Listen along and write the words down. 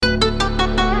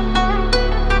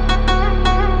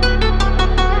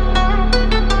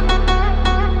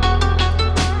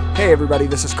everybody,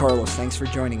 this is Carlos. Thanks for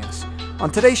joining us.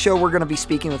 On today's show, we're going to be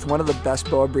speaking with one of the best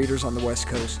boa breeders on the West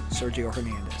Coast, Sergio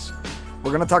Hernandez. We're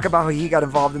going to talk about how he got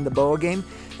involved in the boa game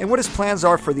and what his plans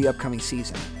are for the upcoming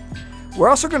season. We're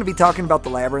also going to be talking about the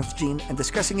Labyrinth gene and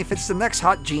discussing if it's the next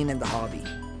hot gene in the hobby.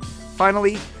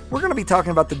 Finally, we're going to be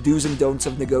talking about the do's and don'ts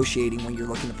of negotiating when you're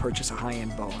looking to purchase a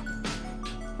high-end boa.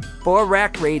 Boa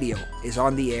Rack Radio is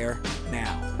on the air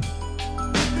now.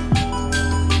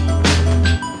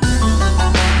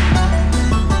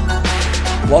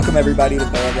 Welcome everybody to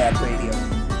Boa Rack Radio.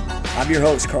 I'm your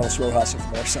host, Carlos Rojas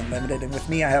of Morse Unlimited, and with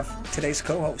me I have today's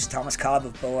co-host, Thomas Cobb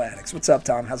of Boa Addicts. What's up,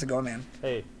 Tom? How's it going, man?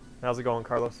 Hey, how's it going,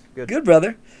 Carlos? Good. Good,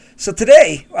 brother. So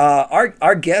today,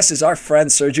 our guest is our friend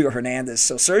Sergio Hernandez.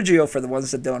 So Sergio, for the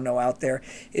ones that don't know out there,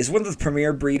 is one of the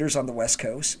premier breeders on the West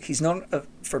Coast. He's known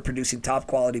for producing top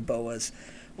quality boas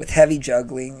with heavy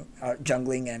jungling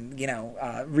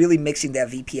and really mixing that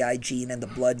VPI gene and the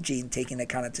blood gene, taking it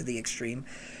kind of to the extreme.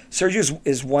 Sergio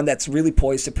is one that's really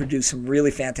poised to produce some really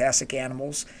fantastic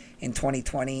animals in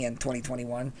 2020 and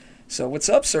 2021. So what's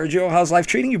up, Sergio? How's life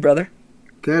treating you, brother?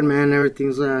 Good, man.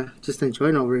 Everything's just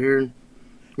enjoying over here and,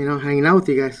 hanging out with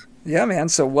you guys. Yeah, man.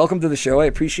 So welcome to the show. I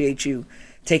appreciate you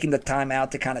taking the time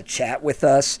out to kind of chat with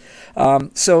us.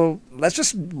 So let's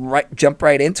just jump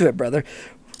right into it, brother.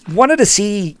 Wanted to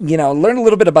see, learn a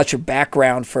little bit about your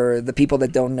background for the people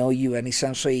that don't know you and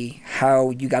essentially how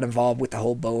you got involved with the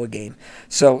whole boa game.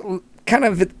 So kind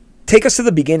of take us to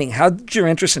the beginning. How did your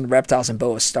interest in reptiles and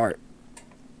boas start?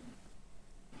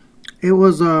 It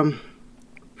was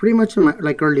pretty much in my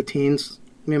early teens.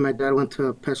 Me and my dad went to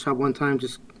a pet shop one time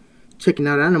just checking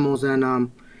out animals, and I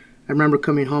remember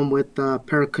coming home with a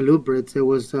pair of colubrids. It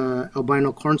was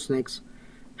albino corn snakes.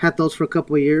 Had those for a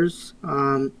couple of years.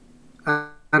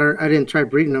 I didn't try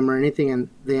breeding them or anything, and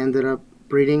they ended up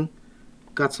breeding.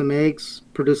 Got some eggs,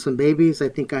 produced some babies. I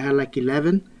think I had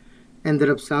 11. Ended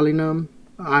up selling them.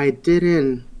 I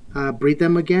didn't breed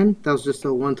them again. That was just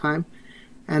a one time.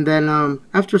 And then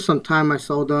after some time, I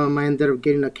sold them. I ended up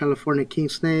getting a California king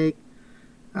snake.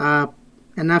 And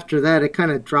after that, it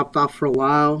kind of dropped off for a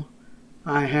while.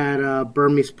 I had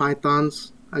Burmese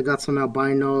pythons. I got some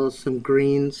albinos, some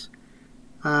greens,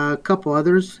 a couple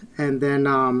others. And then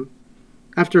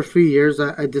after a few years,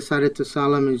 I decided to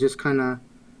sell them and just kind of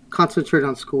concentrate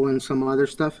on school and some other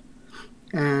stuff.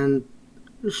 And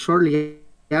shortly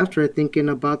after, I think in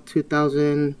about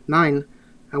 2009,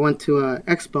 I went to an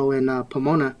expo in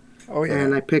Pomona. Oh, yeah.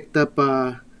 And I picked up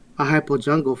a hypo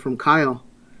jungle from Kyle.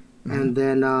 Mm-hmm. And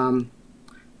then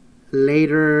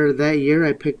later that year,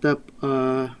 I picked up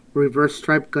a reverse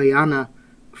striped Guyana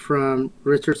from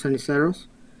Richard Ceniceros.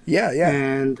 Yeah.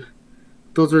 And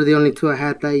those were the only two I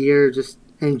had that year. Just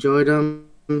enjoyed them,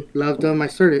 loved them. I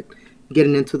started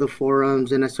getting into the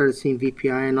forums and I started seeing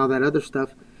VPI and all that other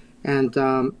stuff. And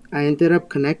I ended up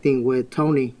connecting with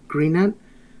Tony Greenant.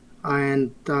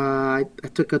 And I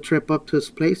took a trip up to his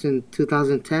place in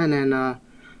 2010 and I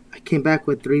came back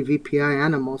with 3 VPI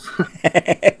animals.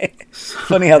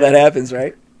 Funny how that happens,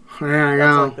 right? Yeah, I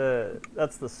know.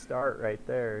 That's the start right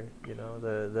there.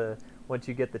 The once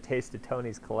you get the taste of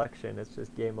Tony's collection, it's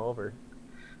just game over.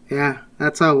 Yeah,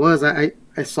 that's how it was. I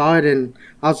saw it and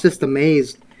I was just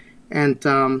amazed. And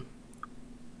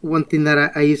one thing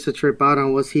that I used to trip out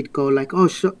on was he'd go like, oh,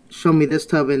 show me this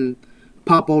tub and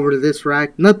pop over to this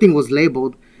rack. Nothing was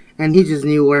labeled. And he just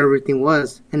knew where everything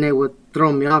was. And it would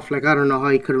throw me off. I don't know how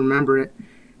he could remember it.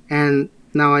 And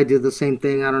now I do the same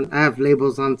thing. I have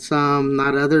labels on some,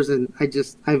 not others. And I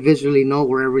visually know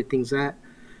where everything's at.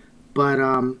 But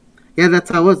yeah, that's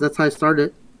how it was. That's how I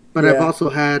started. But yeah. I've also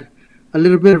had a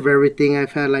little bit of everything.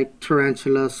 I've had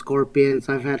tarantulas, scorpions.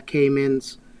 I've had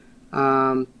caimans,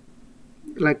 a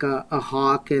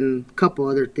hawk and a couple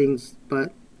other things.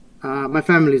 But my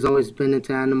family's always been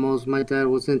into animals. My dad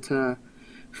was into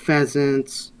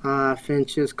pheasants,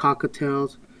 finches,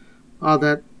 cockatiels, all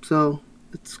that. So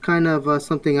it's kind of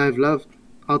something I've loved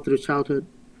all through childhood.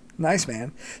 Nice,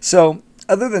 man. So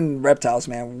other than reptiles,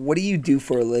 man, what do you do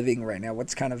for a living right now?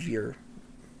 What's kind of your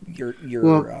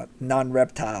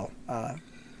non-reptile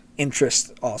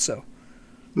interest also?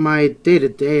 My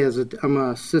day-to-day I'm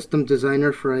a system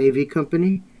designer for an AV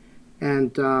company,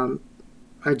 and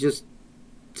I just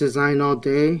design all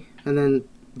day, and then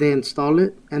they install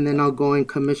it, and then I'll go and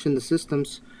commission the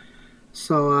systems.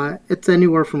 So it's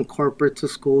anywhere from corporate to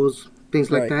schools,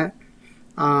 things like that.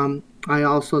 I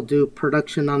also do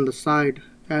production on the side,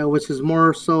 which is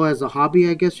more so as a hobby,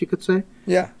 I guess you could say.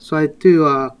 Yeah. So I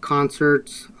do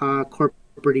concerts,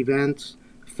 corporate events,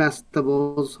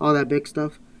 festivals, all that big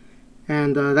stuff.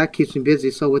 And that keeps me busy.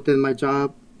 So within my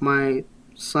job, my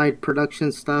side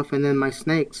production stuff, and then my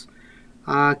snakes,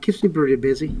 keeps me pretty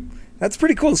busy. That's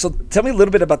pretty cool. So tell me a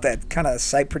little bit about that kind of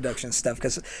site production stuff,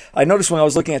 because I noticed when I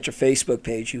was looking at your Facebook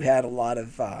page, you had a lot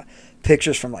of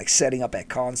pictures from like setting up at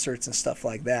concerts and stuff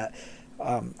like that.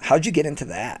 How'd you get into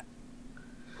that?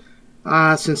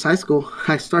 Since high school,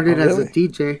 I Oh, started as a really?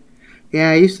 DJ.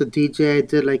 Yeah, I used to DJ. I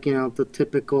did like the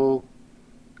typical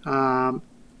um,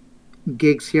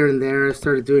 gigs here and there. I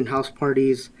started doing house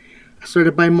parties. I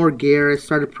started buying more gear. I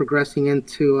started progressing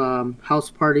into house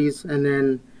parties and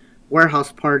then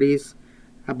warehouse parties.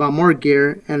 I bought more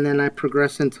gear and then I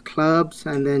progressed into clubs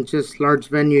and then just large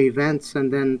venue events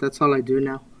and then that's all I do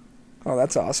now. Oh,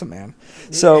 that's awesome, man.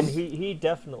 And So he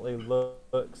definitely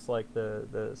looks like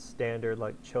the standard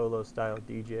like cholo style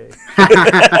DJ.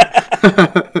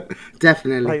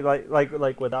 Definitely.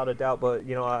 Like without a doubt. But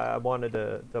I wanted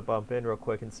to bump in real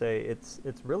quick and say it's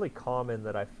really common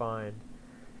that I find,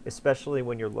 especially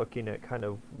when you're looking at kind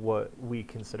of what we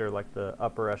consider like the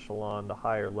upper echelon, the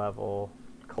higher level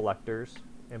collectors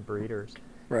and breeders,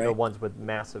 right, ones with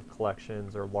massive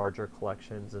collections or larger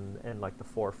collections, and like the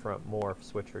forefront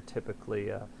morphs, which are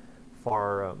typically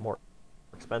far more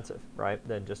expensive, right,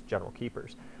 than just general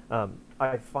keepers.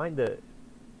 I find that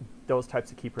those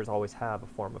types of keepers always have a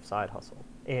form of side hustle,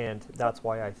 and that's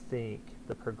why I think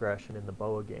the progression in the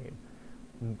boa game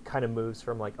kind of moves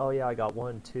from like, oh yeah, I got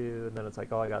 1, 2, and then it's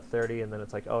like, oh, I got 30, and then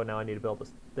it's like, oh, now I need to build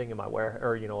this thing in my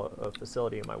or a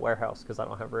facility in my warehouse because I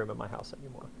don't have room in my house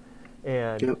anymore.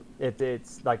 And Yep.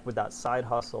 it's like with that side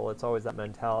hustle, it's always that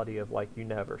mentality of like you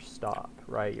never stop,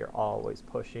 right? You're always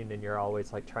pushing and you're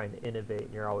always like trying to innovate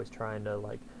and you're always trying to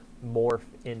like morph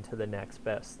into the next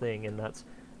best thing. And that's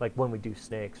like when we do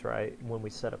snakes, right? When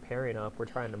we set a pairing up, we're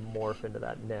trying to morph into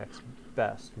that next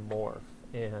best morph.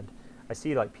 And I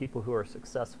see like people who are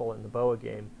successful in the boa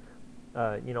game,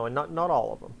 and not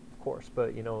all of them, of course,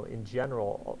 but in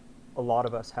general, a lot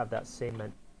of us have that same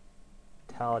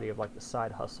mentality of like the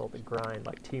side hustle, the grind,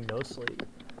 like team no sleep.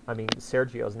 I mean,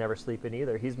 Sergio's never sleeping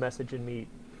either. He's messaging me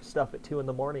stuff at 2 in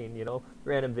the morning,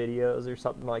 random videos or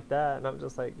something like that, and I'm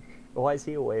just like, why is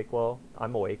he awake? Well,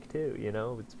 I'm awake too.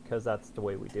 It's because that's the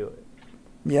way we do it.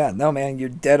 yeah, no, man, you're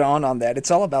dead on that.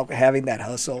 It's all about having that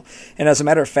hustle. And as a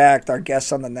matter of fact, our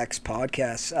guest on the next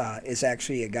podcast is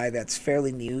actually a guy that's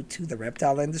fairly new to the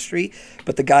reptile industry,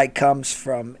 but the guy comes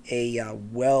from a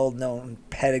well-known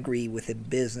pedigree within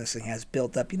business and has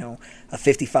built up, a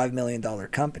 $55 million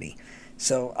company.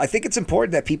 So I think it's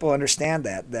important that people understand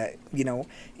that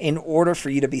in order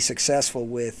for you to be successful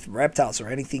with reptiles or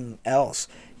anything else,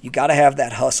 you got to have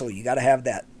that hustle. You got to have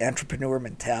that entrepreneur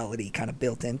mentality kind of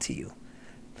built into you.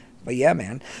 But yeah,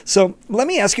 man. So let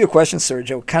me ask you a question,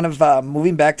 Sergio. Kind of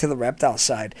moving back to the reptile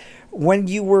side, when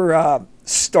you were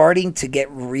starting to get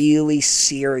really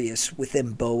serious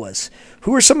within boas,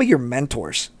 who are some of your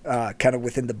mentors, kind of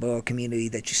within the boa community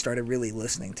that you started really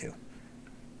listening to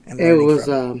and It learning was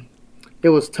from? it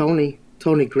was Tony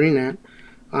Greenant.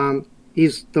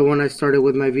 He's the one I started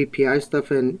with my VPI stuff,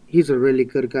 and he's a really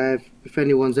good guy. If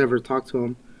anyone's ever talked to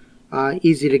him,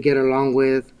 easy to get along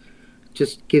with.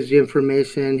 Just gives you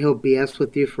information. He'll BS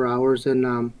with you for hours,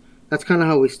 and that's kind of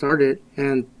how we started.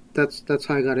 And that's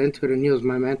how I got into it. And he was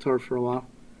my mentor for a while.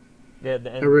 Yeah, I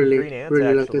and really Green Ant's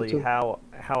really looked actually into him. how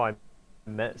I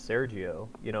met Sergio,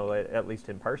 at least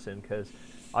in person, because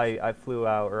I flew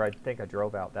out, or I think I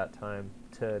drove out that time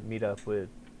to meet up with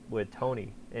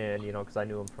Tony, and because I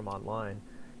knew him from online,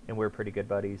 and we were pretty good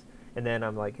buddies. And then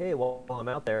I'm like, hey, well, while I'm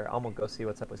out there, I'm gonna go see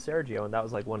what's up with Sergio, and that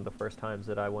was like one of the first times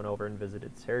that I went over and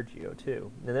visited Sergio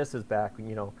too. And this is back,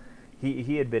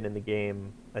 he had been in the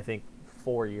game, I think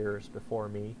 4 years before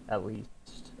me at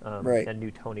least, Right. and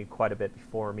knew Tony quite a bit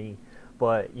before me.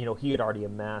 But he had already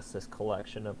amassed this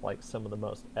collection of like some of the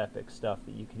most epic stuff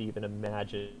that you could even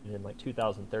imagine in like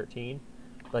 2013.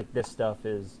 Like this stuff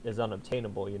is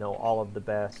unobtainable. All of the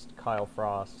best Kyle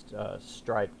Frost,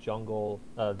 striped jungle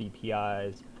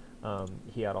VPIs.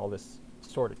 He had all this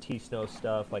sort of T-Snow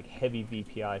stuff, like heavy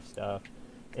VPI stuff.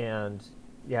 And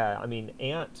yeah, I mean,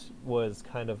 Ant was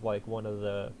kind of like one of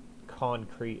the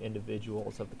concrete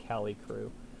individuals of the Cali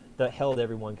crew that held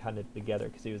everyone kind of together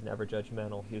because he was never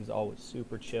judgmental. He was always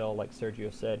super chill. Like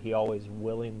Sergio said, he always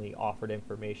willingly offered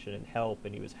information and help,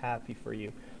 and he was happy for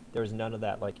you. There was none of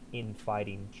that like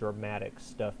infighting, dramatic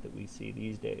stuff that we see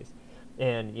these days.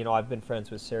 And I've been friends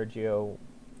with Sergio.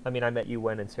 I mean, I met you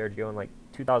when and Sergio in like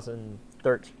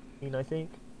 2013, I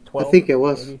think, I 12 think it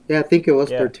was. maybe. Yeah, I think it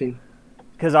was Yeah, 13.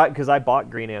 because I bought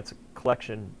Green Ant's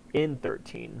collection in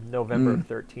 13, November Mm. of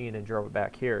 13, and drove it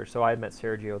back here. So I had met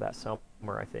Sergio that summer,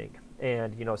 I think.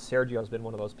 And Sergio's been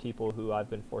one of those people who I've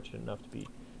been fortunate enough to be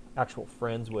actual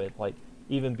friends with, like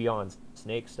even beyond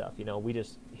snake stuff. We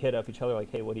just hit up each other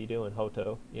like, hey, what are you doing,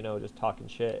 Hoto? Just talking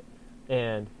shit.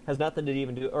 and has nothing to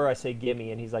even do. Or I say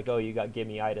gimme, and he's like, "Oh, you got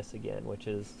gimme-itis again," which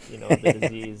is, you know, the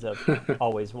disease of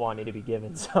always wanting to be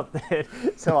given something.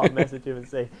 So I'll message him and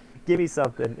say, "Give me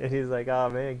something," and he's like, "Oh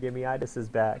man, gimme-itis is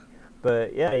back."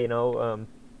 But yeah, you know,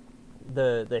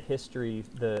 the history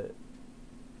the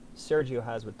Sergio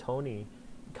has with Tony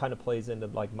kind of plays into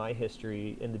like my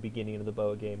history in the beginning of the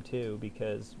boa game too,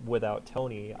 because without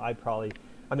Tony, I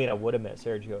mean, I would have met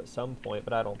Sergio at some point,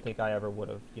 but I don't think I ever would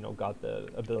have, you know, got the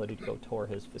ability to go tour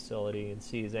his facility and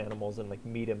see his animals and like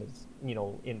meet him as, you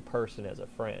know, in person as a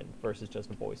friend versus just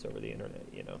a voice over the internet,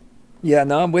 you know. Yeah,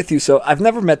 no, I'm with you. So I've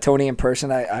never met Tony in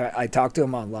person. I talked to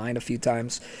him online a few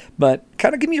times, but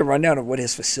kind of give me a rundown of what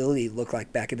his facility looked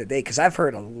like back in the day, because I've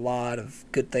heard a lot of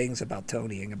good things about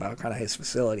Tony and about kind of his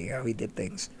facility, how he did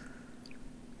things.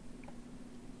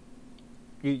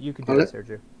 You could do it,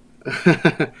 Sergio.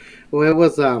 Well, it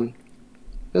was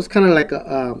kind of like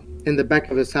in the back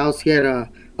of his house. He had a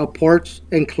porch,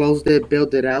 enclosed it,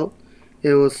 built it out.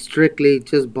 It was strictly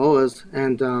just boas,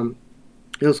 and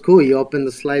it was cool. You open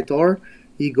the slide door,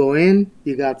 you go in,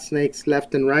 you got snakes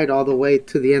left and right all the way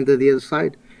to the end of the other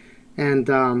side, and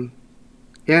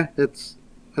yeah, that's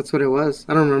what it was.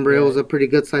 I don't remember. Yeah. It was a pretty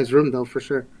good sized room though, for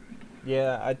sure.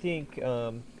 Yeah, I think,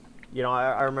 you know,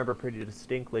 I remember pretty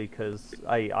distinctly because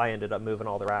I ended up moving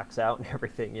all the racks out and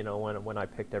everything, you know, when I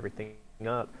picked everything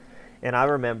up. And I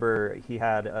remember he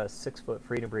had a 6-foot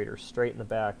freedom breeder straight in the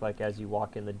back, like as you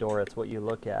walk in the door, it's what you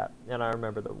look at. And I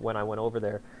remember that when I went over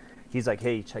there, he's like,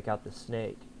 "Hey, check out the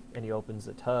snake." And he opens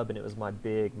the tub, and it was my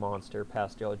big monster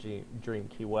Pastel Dream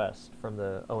Key West from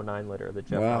the '09 litter that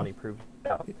Jeff Downey proved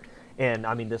out. And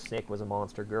I mean, this snake was a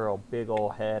monster girl, big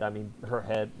old head. I mean, her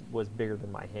head was bigger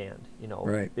than my hand, you know,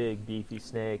 Right. Big beefy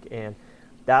snake. And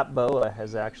that boa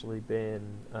has actually been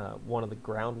one of the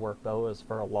groundwork boas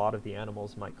for a lot of the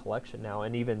animals in my collection now.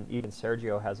 And even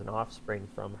Sergio has an offspring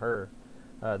from her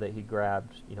that he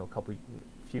grabbed, you know,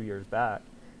 few years back.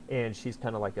 And she's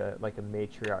kind of like a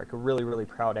matriarch, a really, really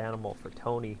proud animal for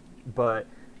Tony. But,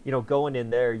 you know, going in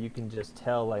there, you can just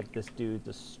tell, like, this dude's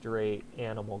a straight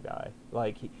animal guy.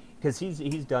 Like, because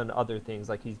he's done other things,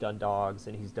 like he's done dogs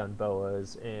and he's done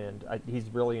boas, and he's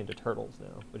really into turtles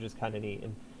now, which is kind of neat.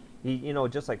 And he, you know,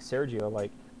 just like Sergio,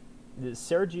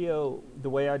 the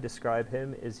way I describe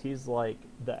him is he's like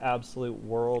the absolute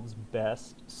world's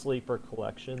best sleeper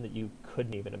collection that you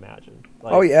couldn't even imagine.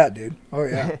 Like, Oh yeah, dude. Oh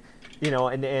yeah. you know,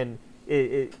 and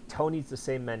Tony's the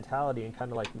same mentality, and kind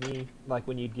of like me, like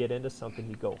when you get into something,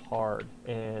 you go hard.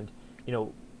 And, you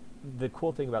know, the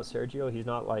cool thing about Sergio, he's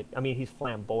not like, I mean, he's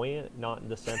flamboyant, not in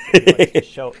the sense that he likes to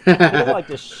show, he doesn't like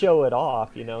to show it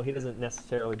off, you know, he doesn't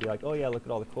necessarily be like, "Oh yeah, look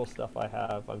at all the cool stuff I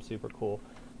have, I'm super cool."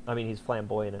 I mean, he's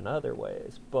flamboyant in other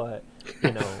ways, but,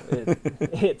 you know,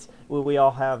 we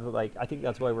all have, like, I think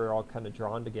that's why we're all kind of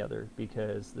drawn together,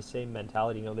 because the same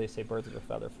mentality, you know, they say birds of a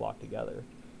feather flock together.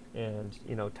 And,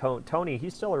 you know, Tony,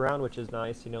 he's still around, which is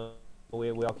nice, you know,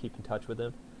 we all keep in touch with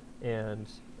him. And,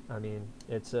 I mean,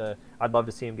 I'd love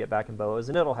to see him get back in boas,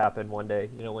 and it'll happen one day,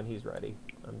 you know, when he's ready.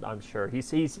 I'm sure.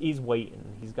 He's waiting.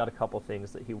 He's got a couple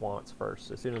things that he wants first.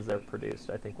 As soon as they're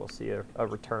produced, I think we'll see a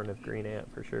return of Green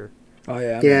Ant for sure. Oh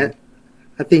yeah. Yeah, Man.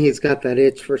 I think he's got that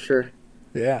itch for sure.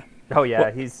 Yeah. Oh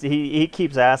yeah, he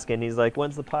keeps asking. He's like,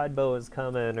 "When's the Pied Boas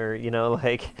coming?" Or, you know,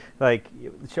 like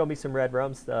show me some Red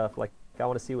Rum stuff. Like, I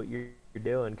want to see what you're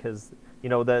doing, because, you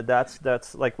know,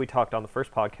 that's like we talked on the first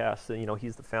podcast. You know,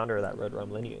 he's the founder of that Red Rum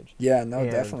lineage. Yeah. No,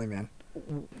 And definitely, man.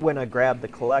 when I grabbed the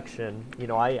collection, you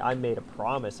know, I made a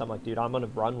promise. I'm like, dude, I'm gonna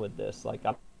run with this. Like,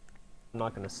 I'm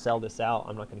not gonna sell this out.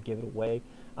 I'm not gonna give it away.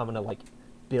 I'm gonna, like,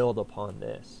 build upon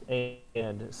this.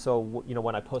 And so, you know,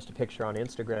 when I post a picture on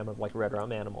Instagram of like Red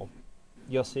Rum animal,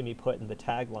 you'll see me put in the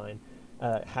tagline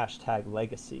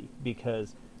 #legacy,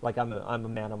 because, like, I'm a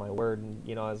man of my word. And,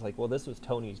 you know, I was like, well, this was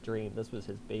Tony's dream, this was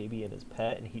his baby and his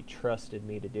pet, and he trusted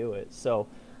me to do it. So,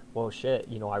 well, shit,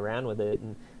 you know, I ran with it,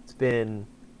 and it's been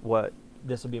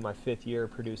this will be my 5th year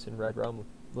producing Red Rum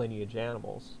lineage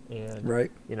animals. And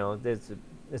Right. you know, it's a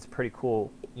pretty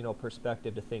cool, you know,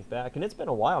 perspective to think back. And it's been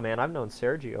a while, man. I've known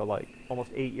Sergio like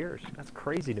almost 8 years. That's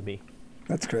crazy to me.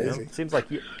 That's You know? crazy. It seems like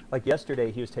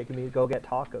yesterday he was taking me to go get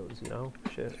tacos, you know?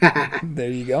 Shit. There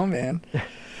you go, man.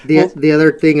 The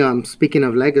other thing, speaking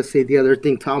of legacy, the other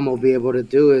thing Tom will be able to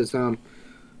do is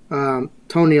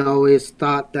Tony always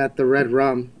thought that the Red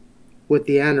Rum with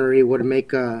the anery would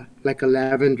make a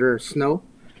lavender snow,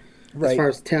 as Right. far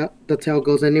as the tail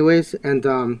goes anyways.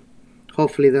 And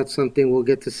hopefully that's something we'll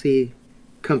get to see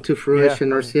come to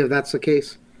fruition, or see if that's the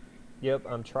case. Yep,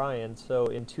 I'm trying. So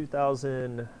in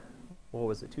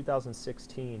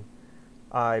 2016,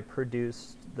 I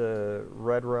produced the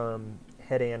Red Rum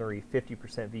head annery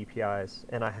 50% VPIs,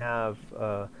 and I have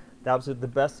that was the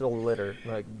best of the litter.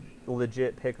 Like,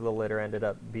 legit pick of the litter ended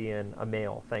up being a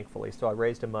male, thankfully. So I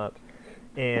raised him up,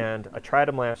 and I tried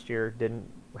him last year.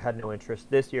 Had no interest.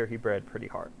 This year he bred pretty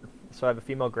hard. So I have a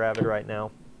female gravid right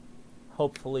now.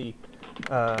 Hopefully,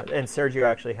 and Sergio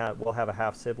actually will have a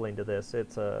half sibling to this.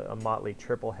 It's a Motley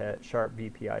triple het sharp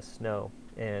VPI Snow,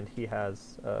 and he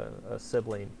has a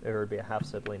sibling, or it would be a half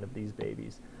sibling of these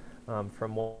babies,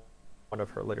 from one of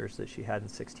her litters that she had in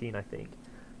 16, I think.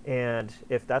 And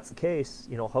if that's the case,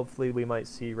 hopefully we might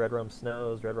see red rum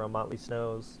snows, red rum Motley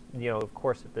snows, of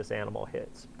course, if this animal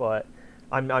hits. But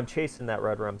I'm chasing that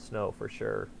red rum snow for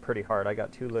sure pretty hard. I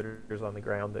got 2 litters on the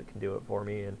ground that can do it for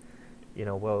me, and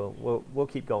we'll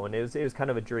keep going. It was kind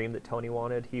of a dream that Tony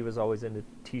wanted. He was always into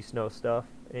T-Snow stuff,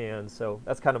 and so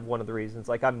that's kind of one of the reasons.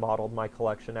 Like, I modeled my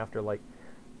collection after like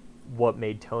what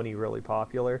made Tony really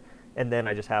popular, and then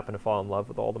I just happened to fall in love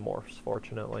with all the morphs,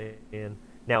 fortunately, and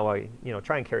now I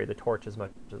try and carry the torch as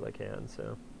much as I can.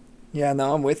 So Yeah,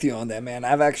 no, I'm with you on that, man.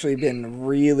 I've actually been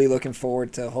really looking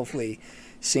forward to hopefully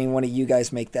seeing one of you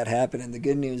guys make that happen. And the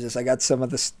good news is I got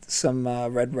some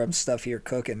red rum stuff here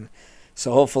cooking,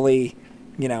 so hopefully,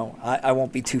 I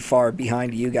won't be too far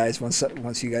behind you guys once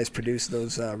you guys produce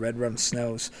those red rum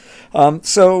snows.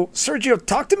 So Sergio,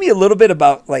 talk to me a little bit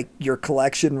about like your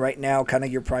collection right now, kind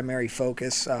of your primary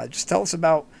focus. Just tell us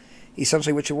about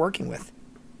essentially what you're working with.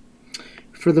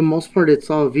 For the most part, it's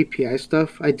all VPI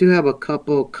stuff. I do have a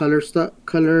couple color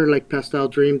like Pastel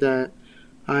Dream that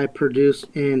I produced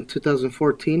in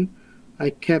 2014. I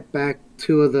kept back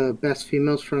 2 of the best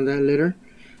females from that litter,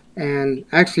 and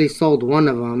actually sold one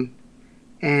of them,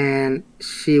 and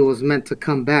she was meant to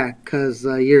come back because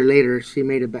a year later she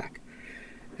made it back.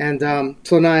 And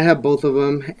so now I have both of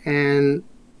them, and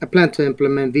I plan to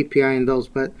implement VPI in those.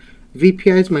 But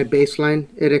VPI is my baseline.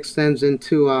 It extends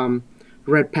into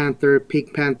Red Panther,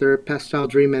 Pink Panther, Pastel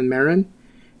Dream, and Marin.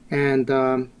 And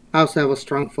I also have a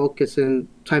strong focus in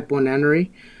Type 1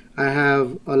 Annery. I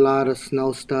have a lot of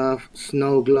snow stuff,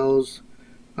 snow glows,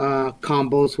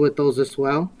 combos with those as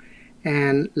well.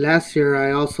 And last year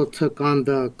I also took on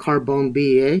the Carbone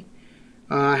BEA.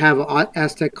 I have an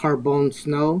Aztec Carbone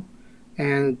Snow,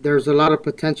 and there's a lot of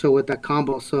potential with that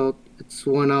combo, so it's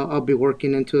one I'll be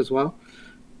working into as well.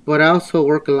 But I also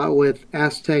work a lot with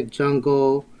Aztec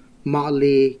Jungle,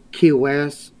 Motley, Key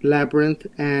West, Labyrinth,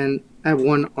 and I have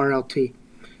one RLT.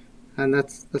 And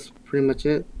that's pretty much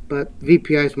it. But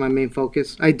VPI is my main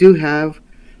focus. I do have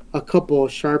a couple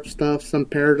of sharp stuff, some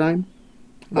Paradigm.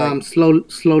 Right.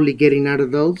 Slowly getting out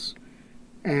of those.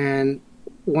 And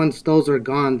once those are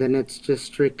gone, then it's just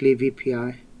strictly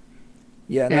VPI.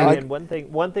 Yeah, no, and one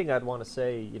thing I'd want to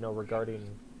say, regarding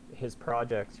his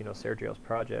projects, Sergio's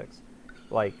projects,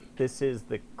 like, this is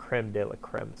the creme de la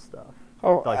creme stuff.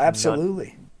 Oh, like,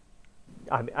 absolutely.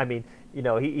 I mean,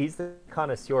 he's the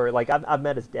connoisseur. Like, I've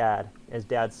met his dad. His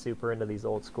dad's super into these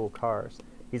old school cars.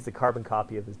 He's the carbon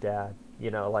copy of his dad.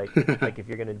 Like if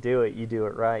you're gonna do it, you do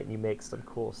it right, and you make some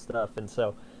cool stuff. And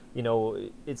so,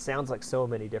 it sounds like so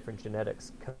many different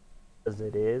genetics because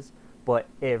it is, but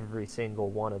every single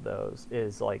one of those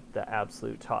is like the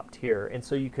absolute top tier. And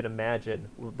so you could imagine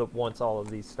once all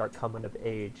of these start coming of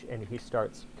age, and he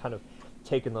starts kind of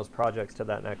taking those projects to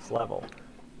that next level,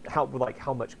 how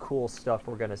much cool stuff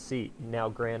we're going to see. Now,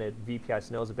 granted, VPI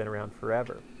Snows have been around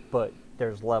forever, but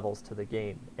there's levels to the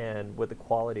game, and with the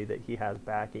quality that he has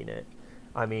backing it,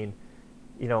 I mean,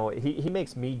 he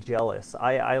makes me jealous.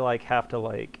 I have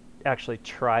to actually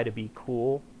try to be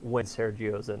cool when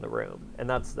Sergio's in the room, and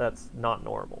that's not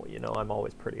normal. I'm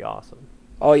always pretty awesome.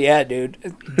 Oh yeah, dude.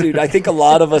 I think a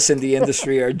lot of us in the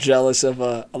industry are jealous of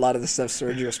a lot of the stuff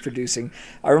Sergio's producing.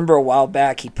 I remember a while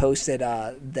back he posted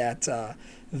that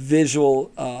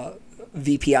visual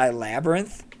VPI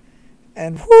Labyrinth,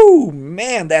 and whoo,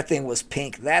 man, that thing was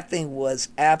pink. That thing was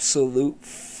absolute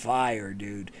fire,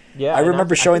 dude. Yeah, I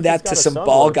remember showing that to some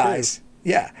ball guys. Too.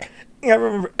 Yeah, I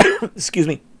remember. Excuse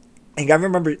me. And I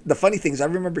remember the funny thing is I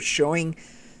remember showing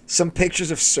some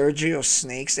pictures of Sergio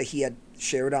snakes that he had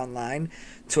shared online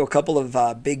to a couple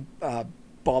of big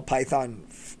ball python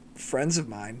friends of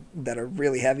mine that are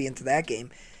really heavy into that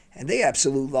game, and they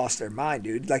absolutely lost their mind,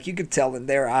 dude. Like, you could tell in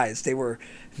their eyes they were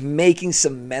making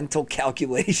some mental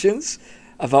calculations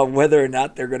about whether or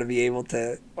not they're going to be able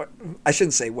to, or I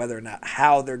shouldn't say whether or not,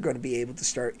 how they're going to be able to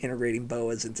start integrating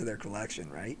boas into their collection,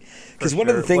 right? Because one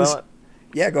of the things...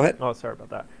 Yeah, go ahead. Oh, sorry about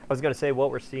that. I was going to say,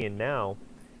 what we're seeing now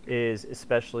is,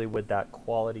 especially with that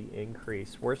quality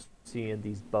increase, we're seeing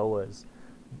these boas,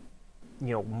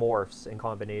 morphs and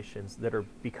combinations that are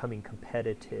becoming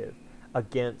competitive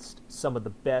against some of the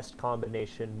best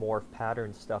combination morph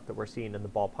pattern stuff that we're seeing in the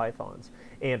ball pythons.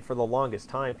 And for the longest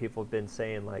time, people have been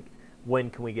saying, like, when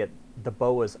can we get the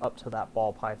boas up to that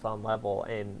ball python level?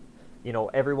 And, you know,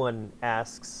 everyone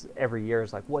asks every year,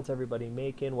 is like, what's everybody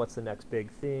making? What's the next big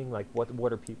thing? Like,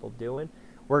 what are people doing?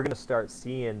 We're going to start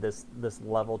seeing this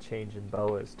level change in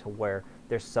boas to where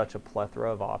there's such a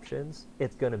plethora of options.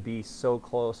 It's going to be so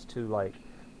close to like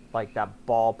that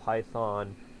ball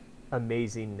python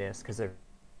amazingness, because there's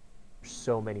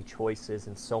so many choices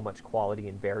and so much quality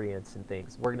and variance and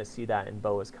things. We're going to see that in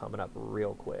boas coming up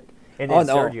real quick. And then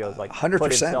Sergio's like 100%.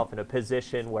 put himself in a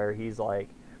position where he's like,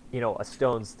 you know, a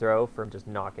stone's throw from just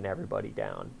knocking everybody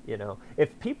down. You know,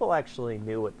 if people actually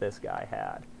knew what this guy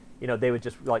had, you know, they would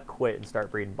just like quit and start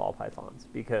breeding ball pythons,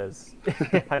 because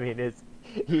I mean,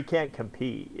 you can't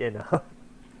compete, you know.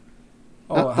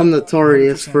 I'm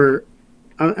notorious 100%. For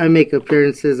I make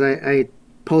appearances. I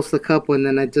post a couple and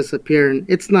then I disappear, and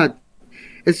it's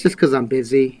just because I'm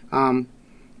busy.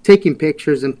 Taking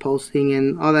pictures and posting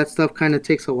and all that stuff kind of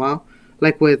takes a while.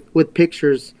 Like with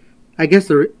pictures, I guess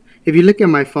if you look at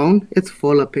my phone, it's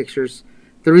full of pictures.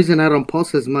 The reason I don't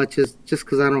post as much is just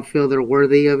because I don't feel they're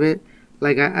worthy of it.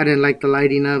 Like I didn't like the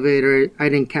lighting of it, or I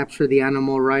didn't capture the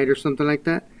animal right, or something like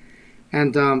that.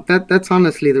 And that's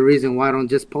honestly the reason why I don't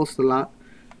just post a lot.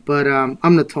 But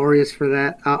I'm notorious for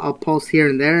that. I'll post here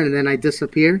and there, and then I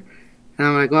disappear. And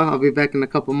I'm like, well, I'll be back in a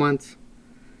couple months.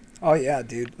 Oh, yeah,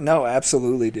 dude. No,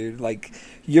 absolutely, dude. Like,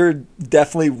 you're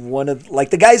definitely one of, like,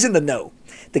 the guys in the know.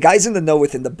 The guys in the know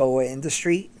within the boa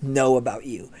industry know about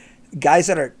you. Guys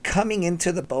that are coming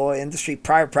into the boa industry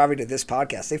prior probably to this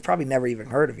podcast, they've probably never even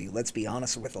heard of you. Let's be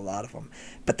honest with a lot of them.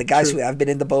 But the guys who have been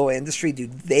in the boa industry,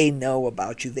 dude, they know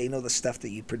about you. They know the stuff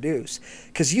that you produce.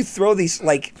 Because you throw these,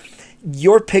 like,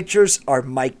 your pictures are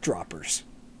mic droppers,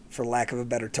 for lack of a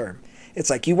better term. It's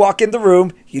like you walk in the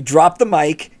room, you drop the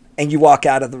mic, and you walk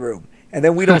out of the room. And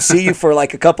then we don't see you for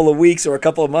like a couple of weeks or a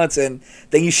couple of months, and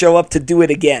then you show up to do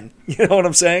it again. You know what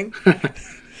I'm saying?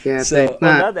 Yeah. So,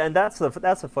 that's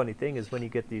the funny thing, is when you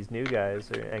get these new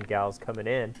guys and gals coming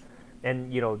in,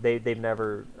 and you know they've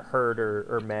never heard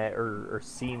or met or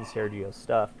seen Sergio's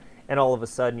stuff, and all of a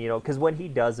sudden, you know, because when he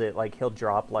does it, like he'll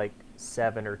drop like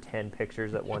 7 or 10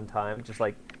 pictures at one time, just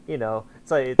like, you know,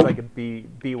 it's like a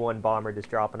B1 bomber just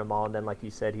dropping them all, and then like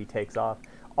you said, he takes off.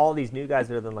 All these new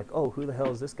guys are then like, oh, who the hell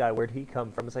is this guy? Where'd he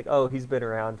come from? It's like, oh, he's been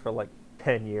around for like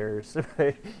 10 years.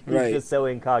 He's just so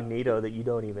incognito that you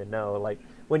don't even know. Like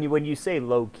when you say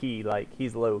low key, like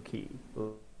he's low key,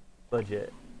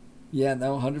 legit. Yeah,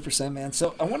 no, 100%, man.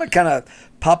 So I want to kind of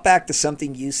pop back to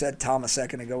something you said, Tom, a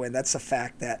second ago, and that's the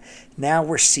fact that now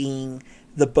we're seeing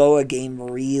the boa game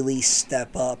really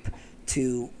step up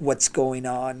to what's going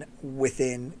on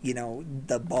within, you know,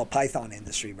 the ball python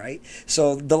industry, right?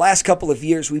 So the last couple of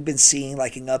years, we've been seeing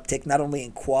like an uptick, not only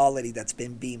in quality that's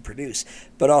been being produced,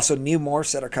 but also new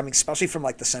morphs that are coming, especially from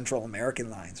like the Central American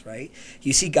lines, right?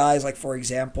 You see guys like, for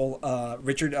example,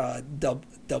 Richard Del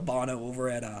Bono over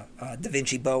at Da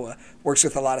Vinci Boa works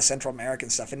with a lot of Central American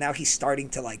stuff, and now he's starting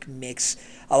to like mix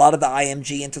a lot of the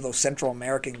IMG into those Central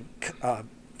American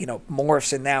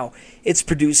morphs, and now it's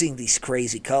producing these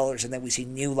crazy colors. And then we see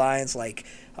new lines like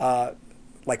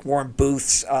Warren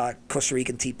Booth's Costa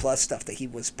Rican T Plus stuff that he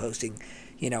was posting,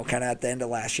 you know, kind of at the end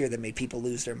of last year, that made people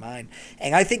lose their mind.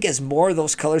 And I think as more of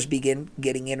those colors begin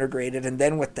getting integrated, and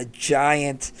then with the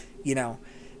giant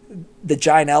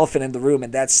elephant in the room,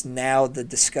 and that's now the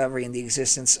discovery and the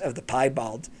existence of the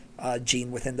piebald gene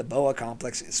within the boa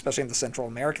complex, especially on the Central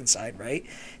American side, right?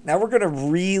 Now we're going to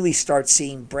really start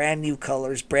seeing brand new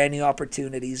colors, brand new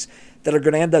opportunities that are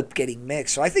going to end up getting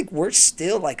mixed. So I think we're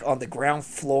still like on the ground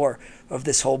floor of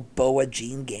this whole boa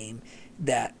gene game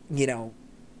that, you know,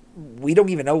 we don't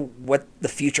even know what the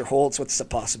future holds, what's the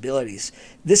possibilities.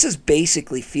 This is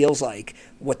basically feels like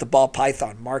what the ball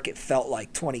python market felt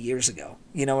like 20 years ago.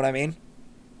 You know what I mean?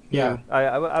 Yeah.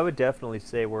 I would definitely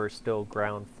say we're still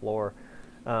ground floor.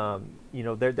 You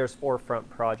know, there's forefront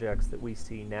projects that we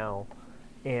see now,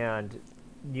 and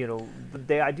you know,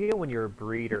 the idea when you're a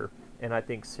breeder, and I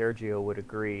think Sergio would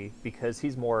agree, because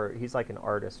he's like an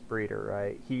artist breeder,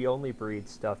 right? He only breeds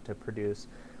stuff to produce,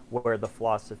 where the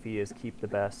philosophy is keep the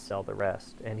best, sell the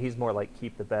rest, and he's more like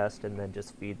keep the best and then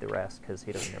just feed the rest, because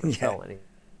he doesn't ever sell anything.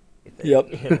 Yep.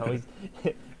 You know, he's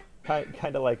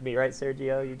kind of like me, right,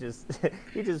 Sergio? He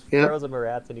just throws them a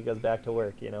rats and he goes back to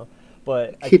work, you know.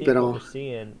 But I think what we're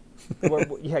seeing,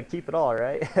 keep it all,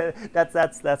 right? that's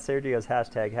Sergio's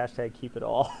hashtag keep it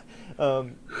all.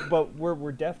 But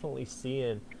we're definitely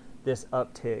seeing this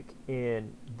uptick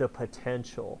in the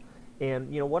potential And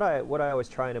what I always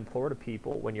try and implore to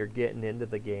people when you're getting into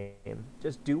the game,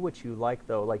 just do what you like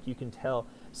though. Like you can tell,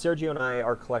 Sergio and I,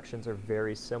 our collections are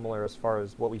very similar as far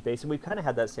as what we base, and we've kind of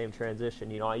had that same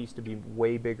transition. I used to be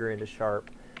way bigger into Sharp,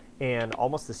 and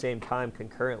almost the same time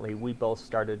concurrently, we both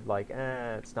started like,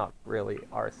 it's not really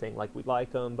our thing. Like we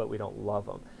like them, but we don't love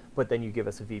them. But then you give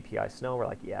us a VPI Snow, we're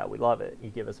like, yeah, we love it. You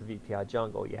give us a VPI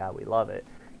Jungle, yeah, we love it.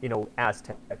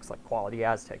 Aztecs, like quality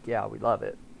Aztec, yeah, we love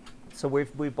it. So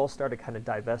we've both started kind of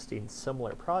divesting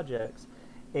similar projects,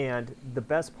 and the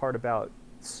best part about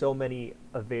so many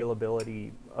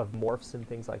availability of morphs and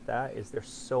things like that is there's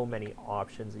so many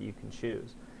options that you can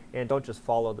choose. And don't just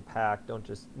follow the pack. Don't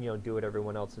just do what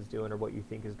everyone else is doing or what you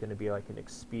think is going to be like an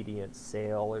expedient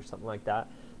sale or something like that.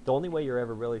 The only way you're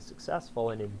ever really successful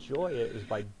and enjoy it is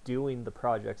by doing the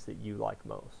projects that you like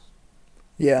most.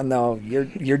 Yeah, no,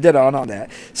 you're dead on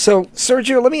that. So,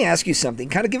 Sergio, let me ask you something.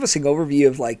 Kind of give us an overview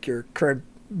of like your current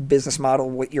business model,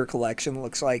 what your collection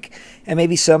looks like, and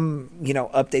maybe some,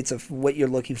 updates of what you're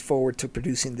looking forward to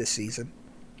producing this season.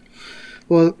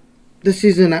 Well, this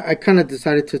season I kind of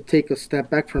decided to take a step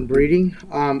back from breeding.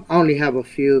 I only have a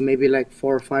few, maybe like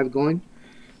 4 or 5 going,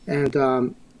 and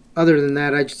other than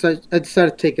that, I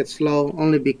decided to take it slow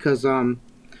only because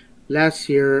last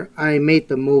year I made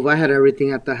the move. I had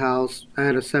everything at the house. I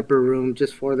had a separate room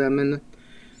just for them, and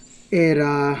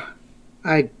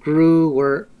I grew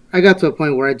where I got to a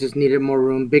point where I just needed more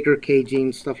room, bigger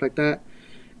caging, stuff like that,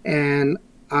 and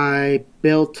I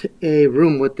built a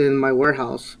room within my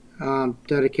warehouse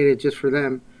dedicated just for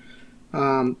them.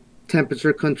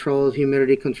 Temperature controlled,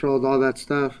 humidity controlled, all that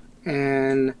stuff,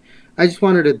 and I just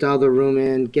wanted to dial the room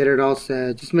in, get it all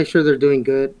set, just make sure they're doing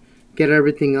good, get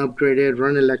everything upgraded,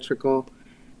 run electrical.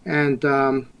 And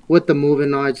with the move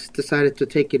and all, I just decided to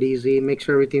take it easy, make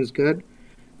sure everything's good.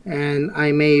 And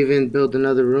I may even build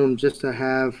another room just to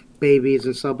have babies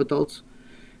and sub-adults,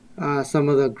 some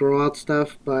of the grow-out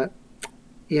stuff. But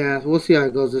yeah, we'll see how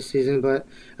it goes this season. But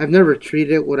I've never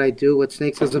treated what I do with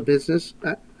snakes as a business.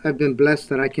 I've been blessed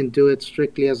that I can do it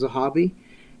strictly as a hobby.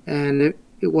 And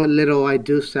what little I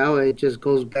do sell, it just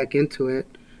goes back into it.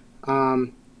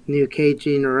 New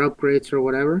caging or upgrades or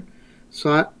whatever.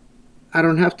 So I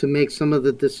don't have to make some of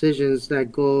the decisions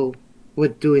that go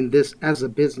with doing this as a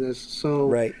business. So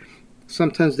right.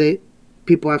 Sometimes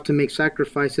people have to make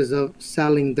sacrifices of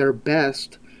selling their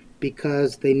best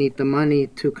because they need the money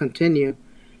to continue.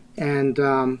 And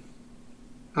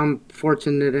I'm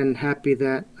fortunate and happy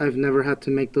that I've never had to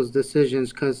make those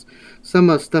decisions, because some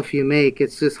of the stuff you make,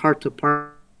 it's just hard to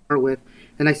part with.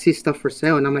 And I see stuff for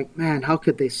sale and I'm like, man, how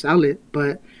could they sell it?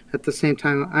 But at the same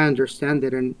time, I understand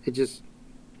it, and it just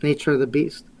nature of the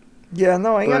beast. Yeah,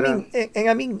 no,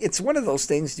 I mean, it's one of those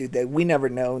things, dude, that we never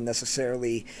know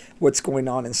necessarily what's going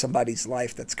on in somebody's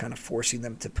life that's kind of forcing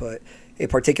them to put a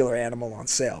particular animal on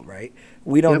sale, right?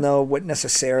 We don't know what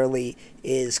necessarily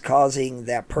is causing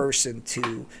that person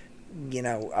to,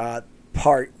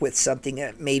 part with something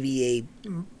at maybe a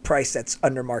price that's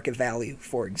under market value,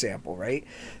 for example, right?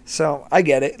 So I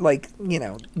get it. Like,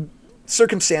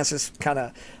 circumstances kind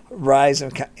of rise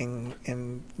and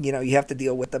you have to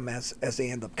deal with them as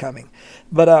they end up coming.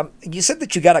 But you said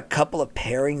that you got a couple of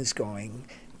pairings going.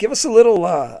 Give us a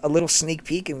little sneak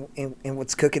peek in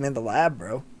what's cooking in the lab,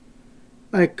 bro.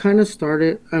 I kind of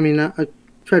started. I mean, I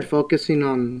tried focusing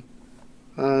on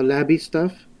labby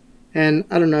stuff, and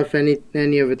I don't know if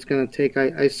any of it's gonna take.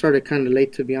 I started kind of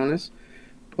late, to be honest,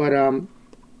 but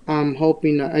I'm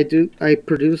hoping I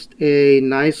produced a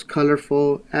nice,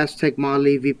 colorful Aztec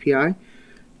Molly VPI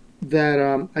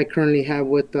that I currently have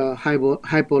with the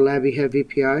Hypo Labby Head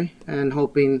VPI, and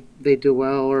hoping they do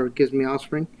well or it gives me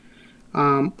offspring.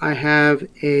 I have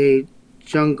a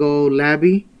Jungle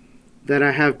Labby that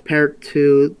I have paired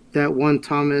to that one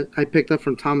Thomas I picked up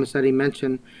from Thomas that he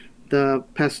mentioned, the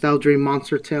Pastel Dream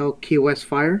Monster Tail Key West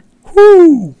Fire.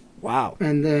 Woo! Wow.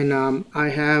 And then I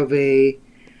have a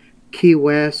Key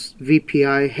West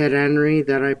VPI head anery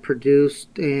that I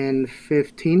produced in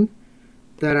 15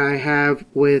 that I have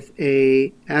with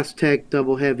a Aztec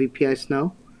double head VPI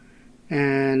Snow.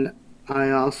 And I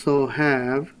also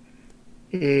have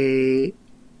a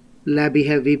Labby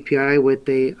head VPI with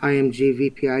a IMG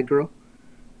VPI girl.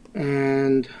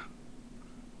 And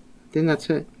I think that's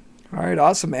it. All right,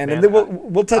 awesome, man. And then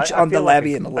we'll touch on the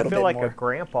Labby in a little bit more. I feel like a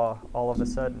grandpa all of a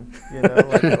sudden,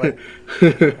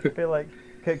 I feel like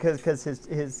because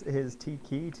his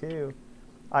Tiki too.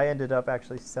 I ended up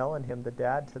actually selling him the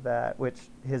dad to that, which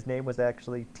his name was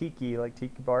actually Tiki, like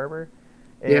Tiki Barber.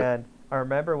 And I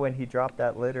remember when he dropped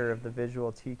that litter of the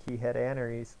visual Tiki head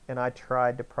aneries, and I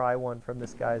tried to pry one from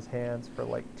this guy's hands for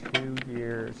like 2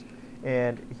 years.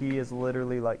 and he is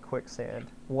literally like quicksand.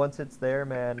 Once it's there,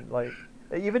 man, like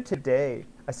even today,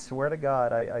 I swear to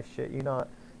God, I shit you not.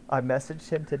 I messaged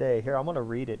him today. Here, I'm gonna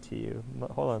read it to you.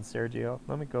 Hold on, Sergio.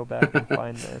 Let me go back and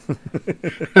find this.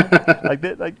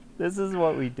 Like this is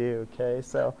what we do. Okay,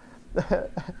 so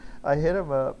I hit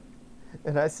him up,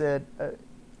 and I said,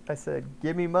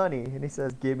 give me money, and he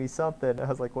says, give me something. I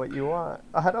was like, what you want?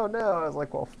 I don't know. I was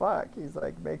like, well, fuck. He's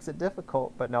like, makes it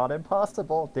difficult, but not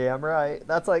impossible. Damn right.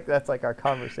 That's like our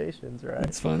conversations, right?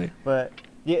 That's funny. But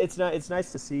yeah, it's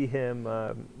nice to see him,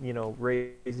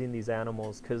 raising these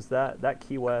animals, because that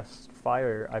Key West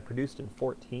fire I produced in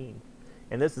 2014,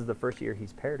 and this is the first year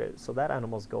he's paired it. So that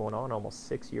animal's going on almost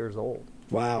 6 years old.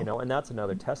 Wow. And that's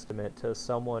another testament to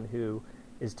someone who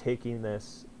is taking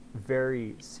this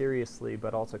very seriously,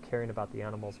 but also caring about the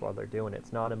animals while they're doing it.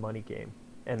 It's not a money game,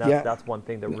 and that's one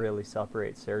thing that really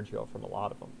separates Sergio from a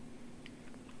lot of them.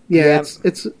 Yeah,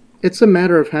 it's a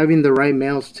matter of having the right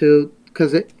males too,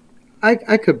 because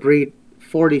I could breed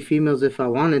 40 females if I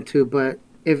wanted to, but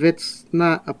if it's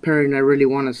not a pairing I really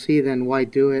want to see, then why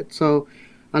do it? So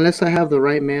unless I have the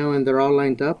right male and they're all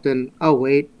lined up, then I'll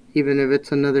wait, even if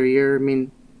it's another year. I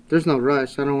mean, there's no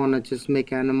rush. I don't want to just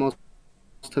make animals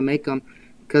to make them,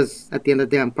 because at the end of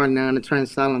the day, I'm probably not going to try and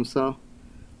sell them, so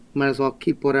might as well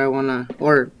keep what I want to,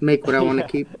 or make what I want to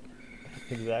keep.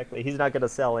 Exactly. He's not going to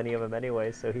sell any of them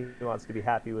anyway, so he wants to be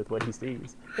happy with what he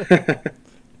sees.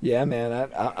 Yeah,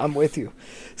 man, I'm with you.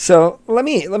 So let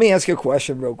me ask you a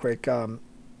question real quick.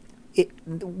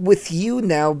 With you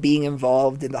now being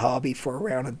involved in the hobby for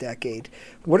around a decade,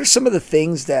 what are some of the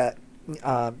things that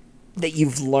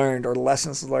you've learned, or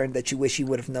lessons learned, that you wish you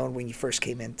would have known when you first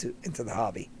came into the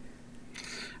hobby?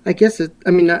 I guess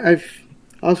I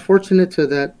was fortunate to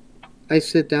that I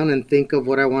sit down and think of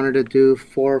what I wanted to do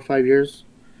 4 or 5 years.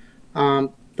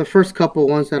 The first couple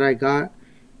ones that I got,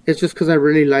 it's just because I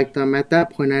really liked them. At that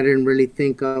point, I didn't really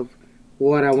think of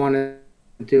what I wanted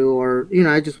to do, or,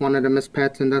 I just wanted them as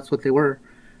pets, and that's what they were.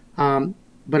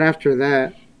 But after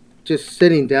that, just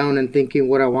sitting down and thinking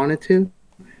what I wanted to,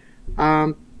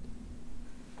 I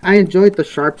enjoyed the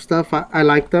sharp stuff. I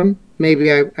liked them.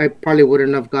 Maybe I probably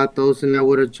wouldn't have got those, and I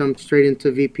would have jumped straight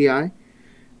into VPI.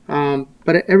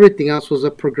 But everything else was a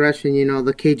progression,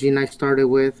 the caging I started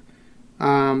with,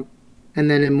 and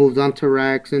then it moved on to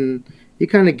racks, and you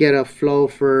kind of get a flow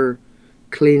for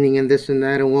cleaning and this and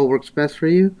that and what works best for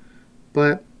you.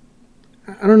 But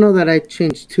I don't know that I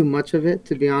changed too much of it,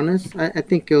 to be honest. I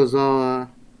think it was all,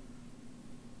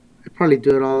 I'd probably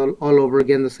do it all over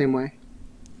again the same way.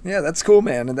 Yeah, that's cool,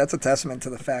 man. And that's a testament to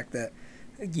the fact that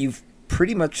you've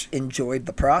pretty much enjoyed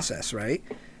the process, right?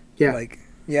 Yeah.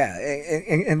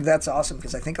 And that's awesome,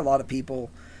 because I think a lot of people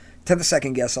tend to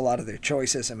second guess a lot of their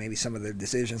choices and maybe some of their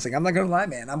decisions. Like, I'm not going to lie,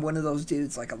 man, I'm one of those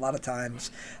dudes. Like, a lot of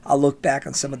times I'll look back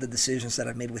on some of the decisions that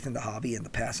I've made within the hobby in the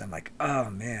past. I'm like,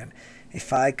 oh, man,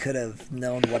 if I could have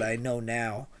known what I know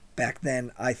now back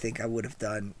then, I think I would have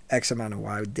done X amount of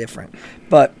Y different.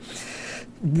 But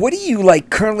what do you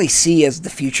currently see as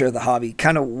the future of the hobby?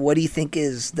 Kind of what do you think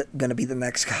is going to be the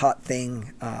next hot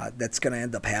thing that's going to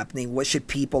end up happening? What should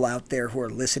people out there who are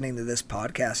listening to this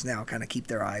podcast now kind of keep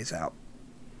their eyes out?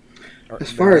 As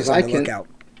far as I can,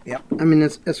 yep. I mean,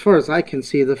 as far as I can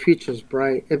see, the future's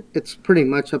bright. It's pretty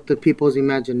much up to people's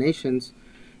imaginations.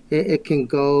 It can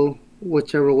go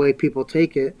whichever way people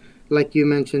take it. Like you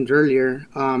mentioned earlier,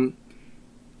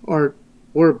 or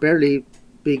we're barely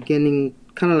beginning,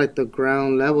 kind of like the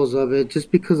ground levels of it,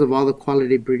 just because of all the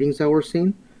quality breedings that we're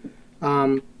seeing.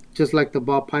 Just like the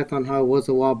ball python, how it was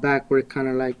a while back, where it kind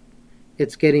of like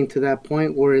it's getting to that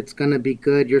point where it's gonna be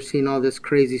good. You're seeing all this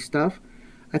crazy stuff.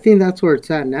 I think that's where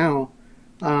it's at now.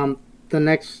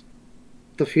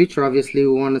 The future, obviously,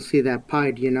 we want to see that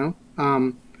pied,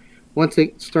 once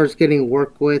it starts getting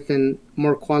worked with and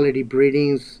more quality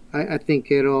breedings, I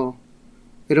think it'll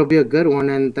be a good one,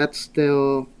 and that's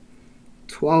still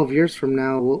 12 years from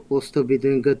now. We'll still be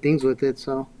doing good things with it.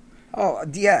 So. Oh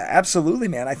yeah, absolutely,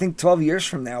 man. I think 12 years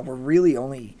from now, we're really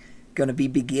only going to be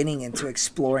beginning into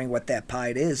exploring what that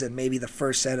pied is, and maybe the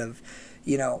first set of,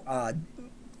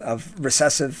 of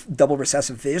double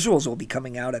recessive visuals will be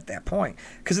coming out at that point,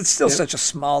 because it's still such a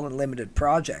small and limited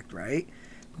project, right?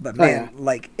 But man,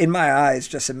 in my eyes,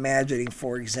 just imagining,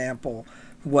 for example,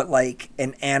 what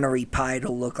an anery pied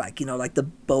will look like, like the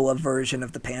boa version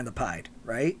of the panda pied,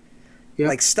 right?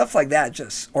 Yep. Stuff like that,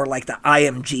 or the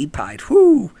IMG pied.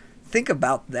 Whoo! Think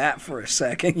about that for a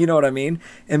second. You know what I mean?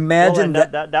 Imagine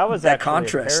that was that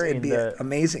contrast. It'd be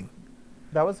amazing.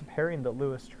 That was a pairing that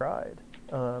Lewis tried.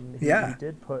 He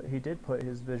did put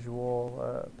his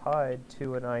visual pied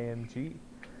to an IMG,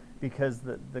 because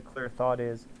the clear thought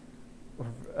is,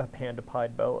 a panda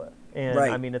pied boa. And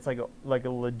Right. I mean, it's like a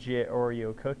legit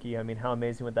Oreo cookie. I mean, how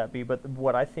amazing would that be? But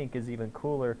what I think is even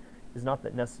cooler is not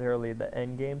that necessarily the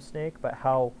end game snake, but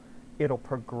how it'll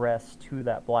progress to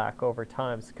that black over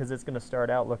time, because it's going to start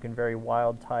out looking very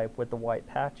wild type with the white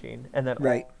patching, and then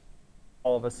Right.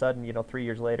 all of a sudden, 3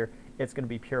 years later, it's going to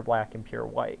be pure black and pure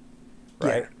white,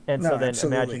 right? Yeah. And No, so then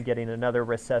absolutely. imagine getting another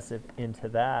recessive into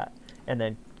that, and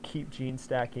then keep gene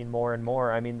stacking more and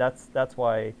more. I mean, that's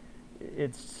why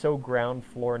it's so ground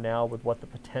floor now with what the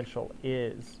potential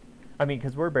is. I mean,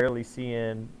 because we're barely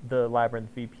seeing the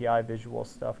Labyrinth VPI visual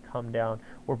stuff come down.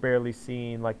 We're barely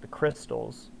seeing like the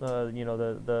crystals,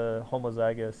 the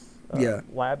homozygous Yeah.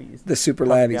 labbies The super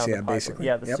coming labbies, down the yeah, pipe. basically.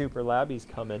 Yeah, the Yep. super labbies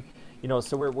coming.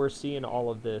 So we're seeing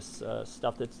all of this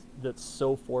stuff that's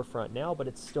so forefront now, but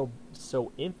it's still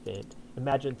so infant.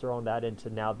 Imagine throwing that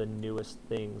into now the newest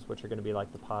things, which are going to be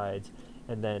like the Pieds,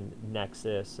 and then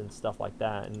Nexus and stuff like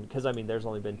that. And because I mean, there's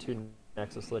only been 2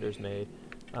 Nexus litters made.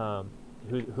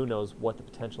 Who knows what the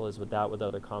potential is with that with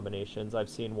other combinations? I've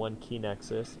seen one Key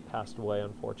Nexus passed away,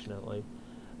 unfortunately.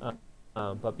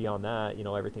 But beyond that,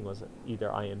 everything was either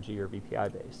IMG or VPI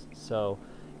based. So,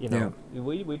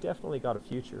 we definitely got a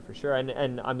future for sure.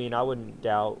 And I mean, I wouldn't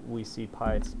doubt we see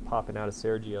Pieds popping out of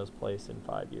Sergio's place in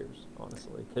 5 years,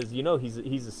 honestly, because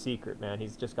he's a secret, man.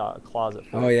 He's just got a closet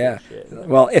full Oh of yeah. shit.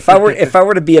 Well, if I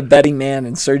were to be a betting man,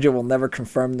 and Sergio will never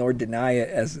confirm nor deny it,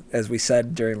 as we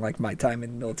said during like my time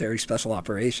in military special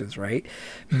operations, right?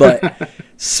 But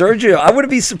Sergio, I wouldn't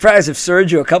be surprised if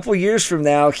Sergio a couple years from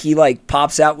now he like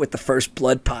pops out with the first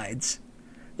blood pieds.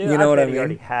 Dude, You know what I He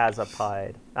already mean? has a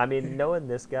Pied. I mean, knowing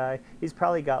this guy, he's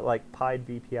probably got like Pied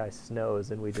VPI snows,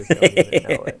 and we just don't even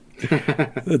know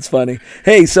it. That's funny.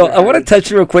 Hey, so I want to touch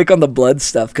real quick on the blood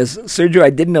stuff because Sergio, I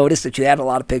did notice that you had a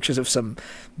lot of pictures of some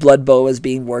blood boas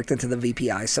being worked into the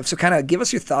VPI stuff. So kind of give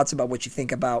us your thoughts about what you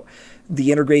think about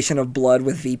the integration of blood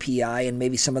with VPI and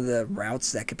maybe some of the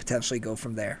routes that could potentially go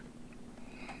from there.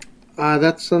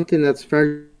 That's something that's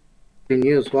fairly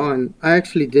new as well. And I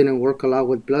actually didn't work a lot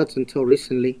with bloods until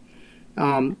recently.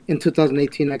 In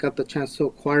 2018, I got the chance to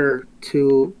acquire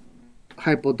 2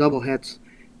 hypo double heads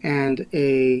and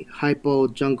a hypo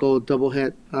jungle double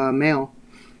head male.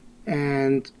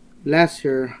 And last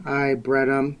year, I bred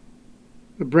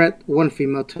one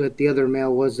female to it. The other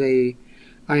male was a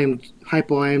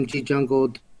hypo IMG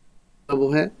jungle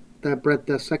double head that bred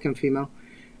the second female.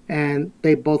 And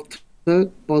they both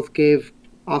gave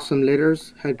awesome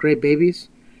litters, had great babies,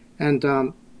 and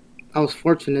I was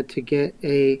fortunate to get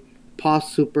a Paw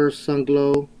Super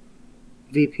Sunglow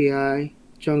VPI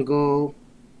Jungle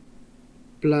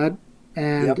Blood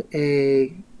and Yep.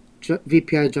 a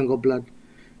VPI Jungle Blood,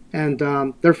 and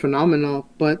they're phenomenal.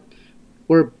 But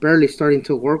we're barely starting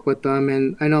to work with them,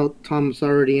 and I know Tom's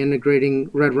already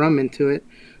integrating Red Rum into it,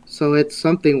 so it's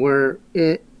something where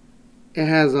it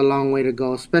has a long way to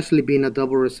go, especially being a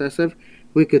double recessive.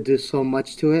 We could do so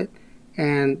much to it,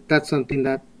 and that's something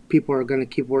that people are going to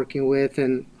keep working with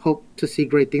and hope to see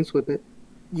great things with it.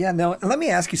 Yeah, no. Let me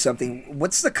ask you something.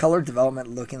 What's the color development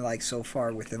looking like so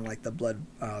far within like the blood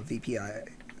VPI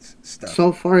stuff?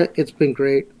 So far, it's been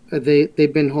great.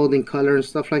 They've been holding color and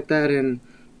stuff like that, and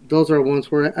those are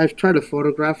ones where I've tried to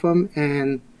photograph them,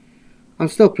 and I'm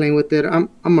still playing with it.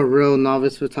 I'm a real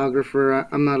novice photographer.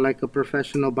 I'm not like a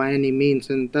professional by any means,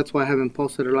 and that's why I haven't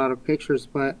posted a lot of pictures.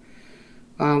 But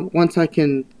once I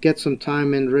can get some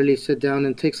time and really sit down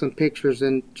and take some pictures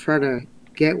and try to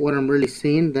get what I'm really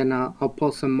seeing, then I'll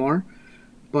post some more.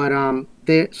 But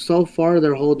they so far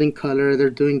they're holding color. They're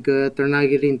doing good. They're not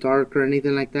getting dark or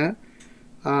anything like that.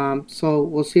 So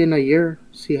we'll see in a year,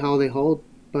 see how they hold.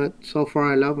 But so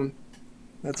far, I love them.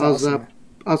 That's I was awesome.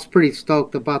 I was pretty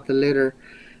stoked about the litter.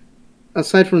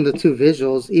 Aside from the 2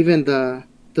 visuals, even the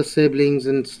siblings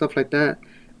and stuff like that,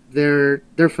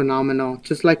 they're phenomenal.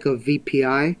 Just like a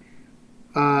VPI,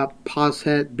 Paws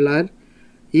Head Blood,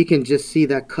 you can just see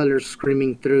that color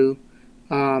screaming through.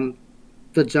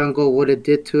 The jungle, what it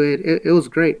did to it, it was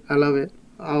great. I love it.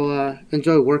 I'll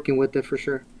enjoy working with it for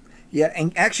sure. Yeah,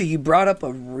 and actually, you brought up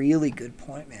a really good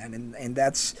point, man, and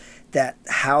that's that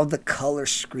how the color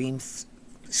scream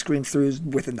through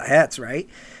within the heads, right?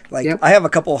 Like Yep. I have a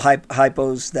couple of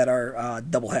hypos that are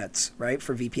double heads, right,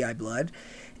 for VPI blood,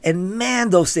 and man,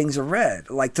 those things are red,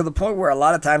 like to the point where a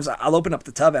lot of times I'll open up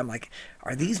the tub and I'm like,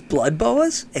 are these blood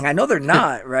boas? And I know they're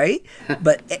not, right?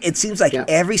 But it seems like Yeah.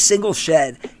 every single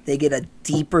shed they get a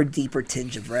deeper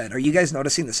tinge of red. Are you guys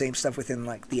noticing the same stuff within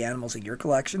like the animals in your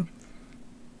collection?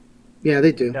 Yeah,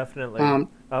 they do. Definitely.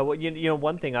 Well,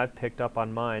 one thing I've picked up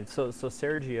on mine. So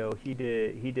Sergio, he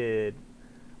did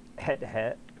head to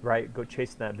head right? Go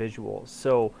chasing that visual.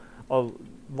 So a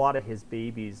lot of his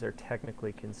babies are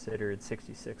technically considered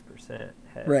 66%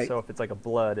 head. Right. So if it's like a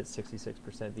blood, it's 66%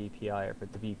 VPI, or if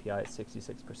it's a VPI, it's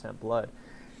 66% blood.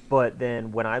 But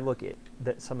then when I look at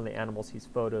some of the animals he's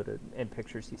photoed and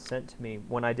pictures he sent to me,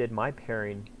 when I did my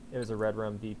pairing, it was a red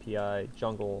rum VPI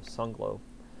jungle sunglow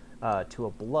to a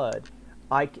blood.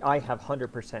 I have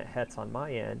 100% hets on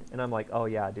my end, and I'm like, oh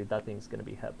yeah, dude, that thing's going to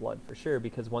be het blood for sure.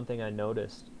 Because one thing I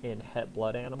noticed in het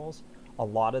blood animals, a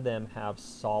lot of them have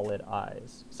solid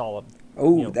eyes,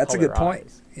 that's a good point.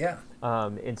 Eyes. Yeah.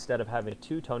 Instead of having a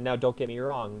two-tone. Now, don't get me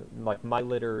wrong, like my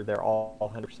litter, they're all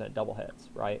 100% double hets,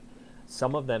 right?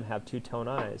 Some of them have two-tone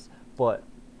eyes, but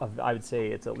I would say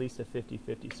it's at least a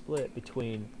 50-50 split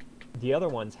between the other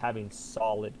ones having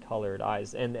solid colored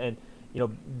eyes. And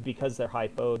because they're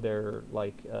hypo, they're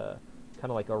like kind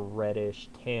of like a reddish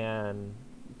tan,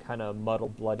 kind of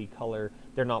muddled, bloody color.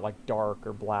 They're not like dark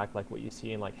or black like what you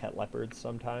see in like het leopards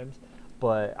sometimes.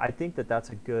 But I think that that's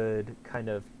a good kind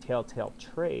of telltale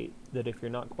trait, that if you're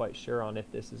not quite sure on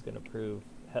if this is going to prove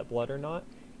het blood or not,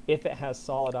 if it has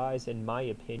solid eyes, in my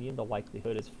opinion, the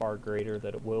likelihood is far greater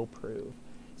that it will prove.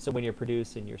 So when you're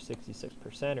producing your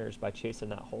 66%ers by chasing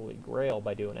that holy grail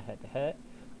by doing a head-to-head,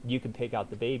 you can pick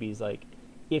out the babies, like,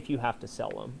 if you have to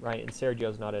sell them, right? And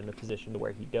Sergio's not in a position to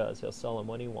where he does. He'll sell them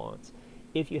when he wants.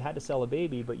 If you had to sell a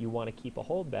baby but you want to keep a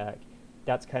holdback,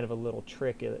 that's kind of a little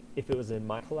trick. If it was in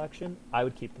my collection, I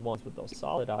would keep the ones with those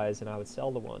solid eyes, and I would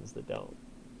sell the ones that don't.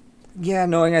 Yeah,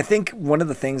 no, and I think one of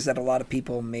the things that a lot of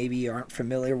people maybe aren't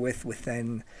familiar with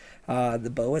within the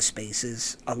BOA space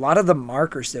is a lot of the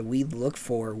markers that we look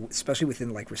for, especially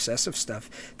within like recessive stuff,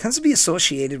 tends to be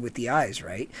associated with the eyes,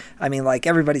 right? I mean, like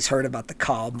everybody's heard about the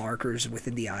call markers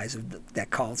within the eyes of that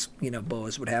calls,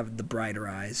 BOAs would have the brighter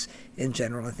eyes in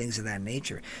general and things of that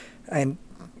nature. And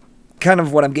kind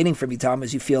of what I'm getting from you, Tom,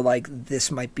 is you feel like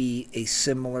this might be a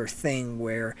similar thing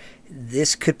where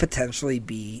this could potentially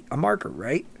be a marker,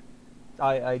 right?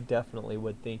 I definitely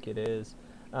would think it is.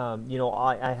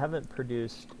 I haven't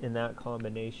produced in that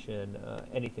combination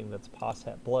anything that's pos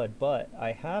het blood, but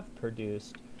I have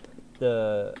produced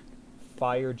the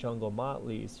fire jungle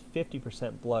motleys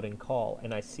 50% blood and call,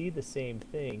 and I see the same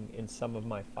thing in some of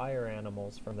my fire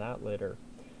animals from that litter.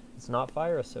 It's not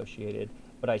fire associated,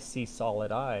 but I see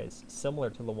solid eyes similar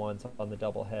to the ones on the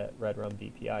double het red rum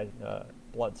VPI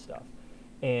blood stuff.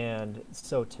 And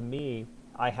so to me,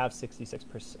 I have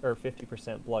 66% or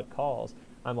 50% blood calls.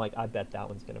 I'm like, I bet that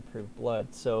one's going to prove blood.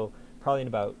 So probably in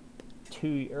about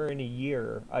in a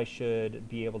year, I should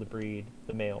be able to breed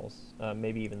the males,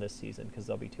 maybe even this season, because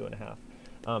they'll be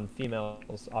 2.5.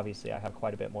 Females, obviously, I have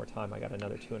quite a bit more time. I got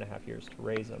another 2.5 years to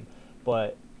raise them.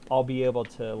 But I'll be able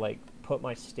to like put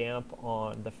my stamp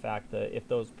on the fact that if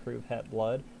those prove het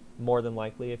blood, more than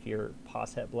likely, if your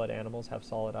pos het blood animals have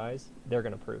solid eyes, they're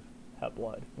going to prove het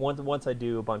blood. Once I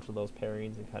do a bunch of those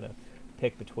pairings and kind of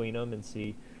pick between them and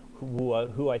see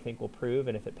who I think will prove,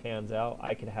 and if it pans out,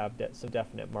 I can have some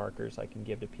definite markers I can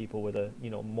give to people with a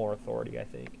more authority, I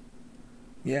think.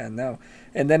 Yeah, no.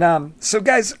 And then, so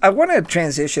guys, I want to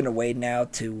transition away now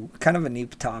to kind of a new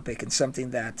topic and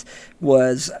something that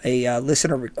was a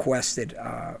listener requested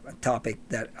topic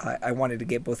that I wanted to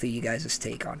get both of you guys'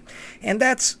 take on. And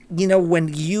that's,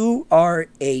 when you are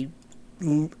a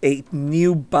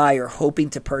new buyer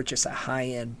hoping to purchase a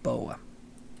high-end BOA,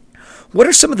 what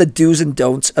are some of the do's and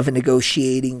don'ts of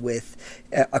negotiating with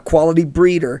a quality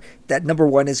breeder that, number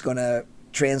one, is going to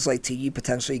translate to you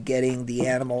potentially getting the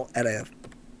animal at a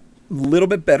little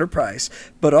bit better price,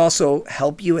 but also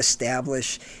help you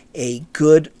establish a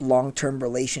good long-term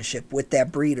relationship with that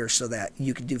breeder so that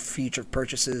you can do future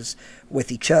purchases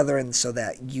with each other, and so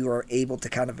that you are able to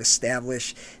kind of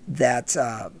establish that,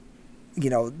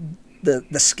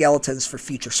 the skeletons for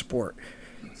future support.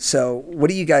 So what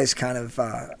do you guys kind of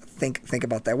think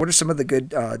about that? What are some of the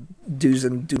good do's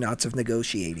and do nots of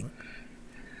negotiating?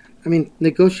 I mean,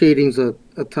 negotiating's a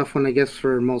tough one, I guess,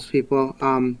 for most people.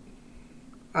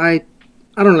 I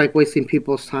don't like wasting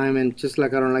people's time, and just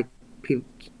like I don't like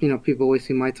people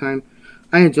wasting my time.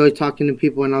 I enjoy talking to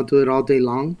people, and I'll do it all day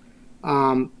long.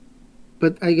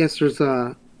 But I guess there's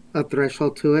a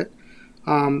threshold to it.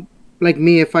 Like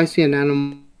me, if I see an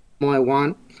animal I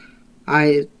want,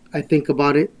 I think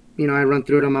about it. I run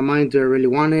through it on my mind. Do I really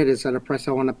want it? Is that a price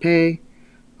I want to pay?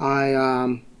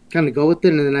 I kind of go with it,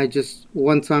 and then I just,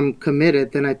 once I'm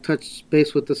committed, then I touch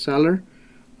base with the seller.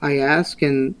 I ask,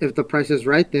 and if the price is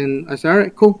right, then I say, all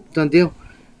right, cool, done deal.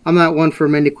 I'm not one for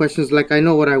many questions. Like, I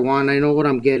know what I want. I know what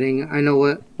I'm getting. I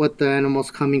know what the animal's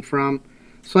coming from.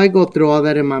 So I go through all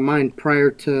that in my mind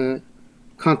prior to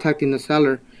contacting the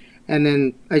seller. and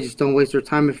then I just don't waste their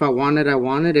time. If I want it, I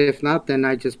want it. If not, then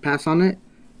I just pass on it,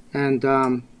 and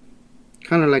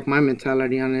kind of like my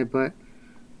mentality on it. But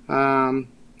I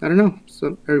don't know.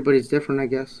 So everybody's different, I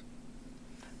guess.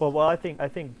 Well, I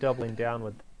think doubling down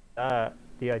with that,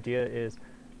 the idea is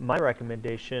my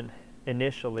recommendation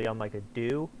initially on like a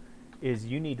do is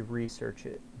you need to research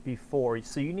it before.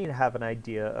 So you need to have an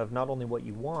idea of not only what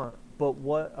you want, but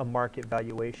what a market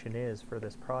valuation is for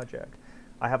this project.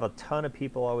 I have a ton of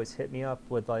people always hit me up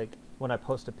with like when I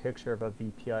post a picture of a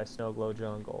VPI snow glow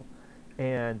jungle,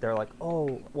 and they're like,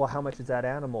 "Oh, well, how much is that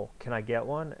animal? Can I get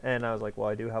one?" And I was like, "Well,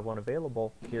 I do have one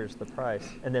available. Here's the price."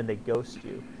 And then they ghost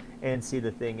you. And see,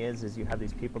 the thing is you have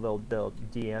these people, they'll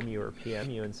DM you or PM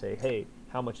you and say, "Hey,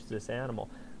 how much is this animal?"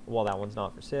 "Well, that one's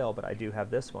not for sale, but I do have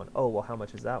this one." "Oh, well, how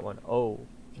much is that one?" "Oh,"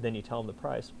 then you tell them the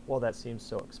price. "Well, that seems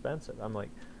so expensive." I'm like,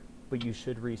 but you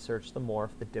should research the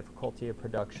morph, the difficulty of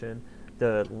production,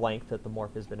 the length that the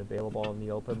morph has been available on the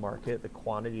open market, the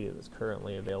quantity that is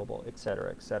currently available, et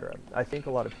cetera, et cetera. I think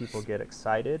a lot of people get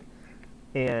excited,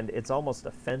 and it's almost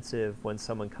offensive when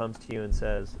someone comes to you and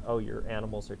says, "Oh, your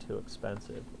animals are too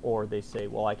expensive," or they say,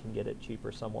 "Well, I can get it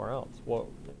cheaper somewhere else." Well,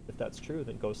 if that's true,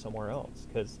 then go somewhere else,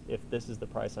 because if this is the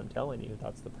price I'm telling you,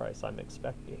 that's the price I'm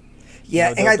expecting.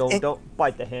 Yeah, Don't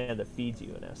bite the hand that feeds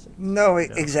you, in essence. no, You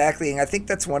know? exactly. And I think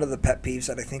that's one of the pet peeves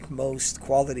that I think most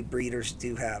quality breeders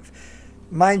do have.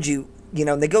 Mind you,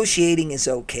 negotiating is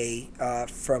okay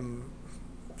from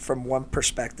one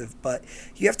perspective, but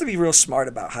you have to be real smart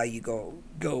about how you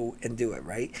go and do it,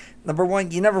 right? Number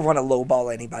one, you never want to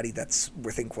lowball anybody that's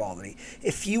within quality.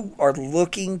 If you are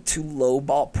looking to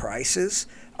lowball prices,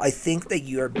 I think that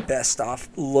you are best off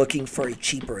looking for a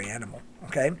cheaper animal.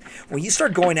 Okay? When you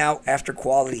start going out after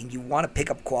quality and you want to pick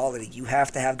up quality, you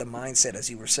have to have the mindset, as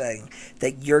you were saying,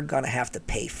 that you're going to have to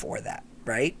pay for that,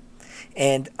 right?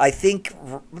 And I think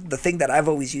the thing that I've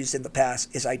always used in the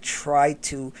past is I try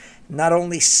to not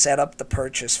only set up the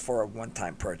purchase for a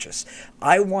one-time purchase,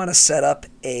 I want to set up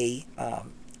a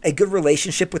good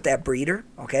relationship with that breeder,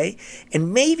 okay?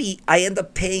 And maybe I end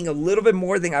up paying a little bit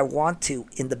more than I want to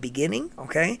in the beginning,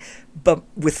 okay? But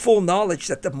with full knowledge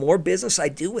that the more business I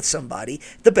do with somebody,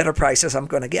 the better prices I'm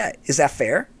going to get. Is that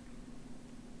fair?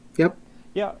 Yep.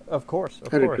 Yeah, of course,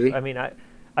 of I'd course. agree. I mean,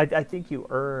 I think you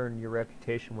earn your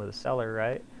reputation with a seller,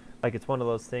 right? Like it's one of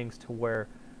those things to where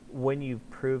when you've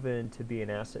proven to be an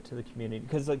asset to the community,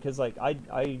 because like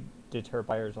I deter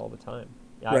buyers all the time.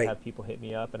 I Right. have people hit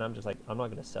me up, and I'm just like, I'm not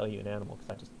going to sell you an animal because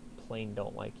I just plain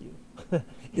don't like you.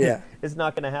 Yeah. It's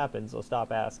not going to happen, so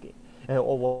stop asking. And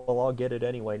oh well, I'll get it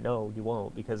anyway. No, you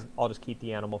won't, because I'll just keep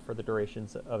the animal for the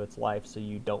durations of its life, so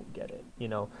you don't get it.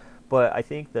 But I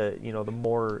think that the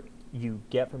more you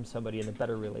get from somebody and the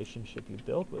better relationship you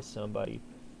build with somebody,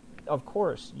 of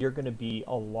course you're going to be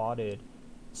allotted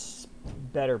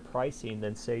better pricing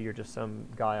than say you're just some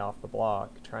guy off the block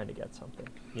trying to get something.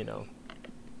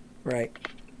 Right.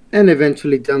 And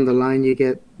eventually down the line, you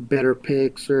get better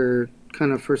picks or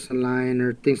kind of first in line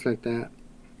or things like that.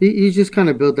 You just kind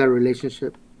of build that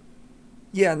relationship.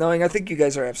 Yeah, no, I think you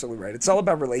guys are absolutely right. It's all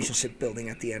about relationship building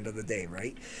at the end of the day,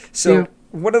 right? Yeah.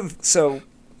 So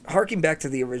harking back to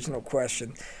the original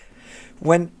question,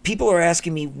 when people are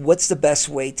asking me what's the best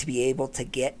way to be able to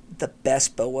get the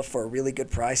best boa for a really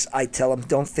good price, I tell them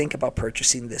don't think about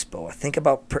purchasing this boa. Think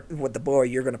about what the boa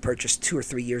you're going to purchase 2 or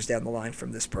 3 years down the line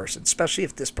from this person, especially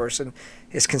if this person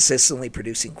is consistently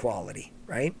producing quality,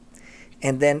 right?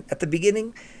 And then at the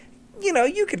beginning,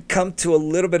 you could come to a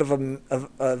little bit of an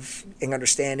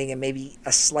understanding and maybe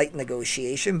a slight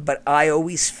negotiation, but I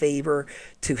always favor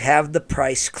to have the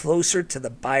price closer to the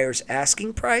buyer's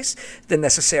asking price than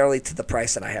necessarily to the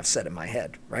price that I have set in my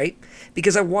head, right?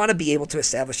 Because I want to be able to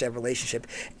establish that relationship.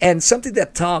 And something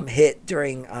that Tom hit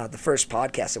during the first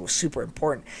podcast that was super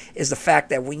important is the fact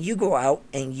that when you go out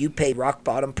and you pay rock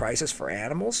bottom prices for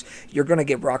animals, you're going to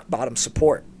get rock bottom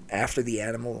support after the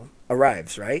animal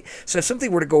arrives, right? So if something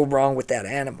were to go wrong with that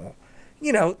animal,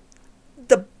 you know,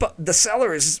 the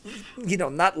seller is,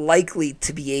 not likely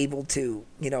to be able to,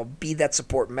 be that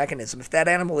support mechanism. If that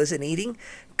animal isn't eating,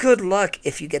 good luck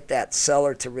if you get that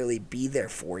seller to really be there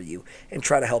for you and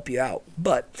try to help you out.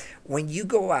 But when you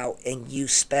go out and you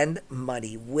spend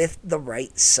money with the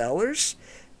right sellers,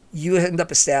 you end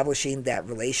up establishing that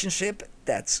relationship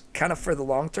that's kind of for the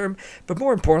long term. But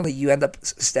more importantly, you end up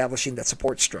establishing that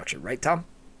support structure, right, Tom?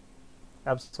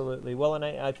 Absolutely. Well, and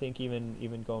I think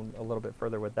even going a little bit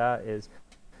further with that is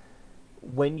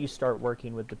when you start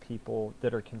working with the people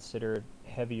that are considered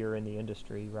heavier in the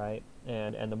industry, right,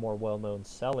 and the more well-known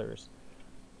sellers,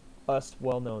 us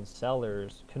well-known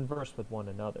sellers converse with one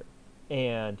another.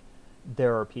 And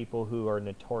there are people who are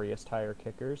notorious tire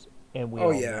kickers, and we Oh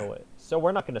all yeah. know it. So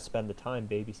we're not going to spend the time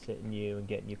babysitting you and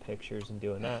getting you pictures and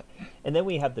doing that. And then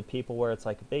we have the people where it's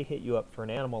like if they hit you up for an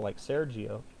animal like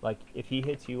Sergio, like if he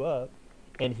hits you up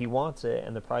and he wants it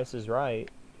and the price is right,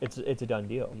 it's a done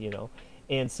deal, you know.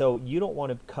 And so you don't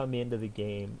want to come into the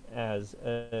game as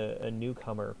a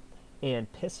newcomer and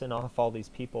pissing off all these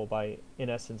people by, in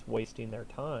essence, wasting their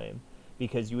time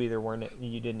because you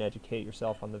didn't educate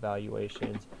yourself on the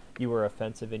valuations, you were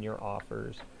offensive in your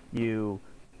offers, you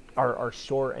are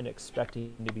short and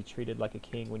expecting to be treated like a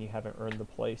king when you haven't earned the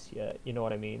place yet. You know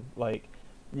what I mean? Like,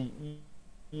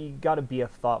 you got to be a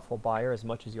thoughtful buyer as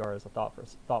much as you are as a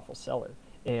thoughtful seller.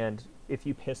 And if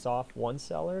you piss off one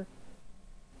seller,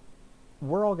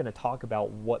 we're all going to talk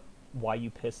about why you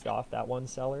pissed off that one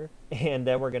seller, and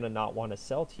then we're going to not want to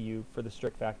sell to you for the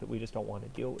strict fact that we just don't want to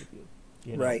deal with you.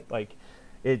 You know? Right. Like,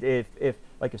 if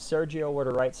Sergio were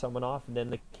to write someone off and then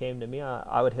they came to me,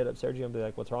 I would hit up Sergio and be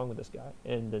like, "What's wrong with this guy?"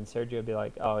 And then Sergio would be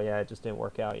like, "Oh yeah, it just didn't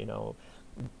work out. You know,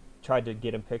 tried to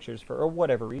get him pictures for or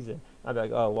whatever reason." I'd be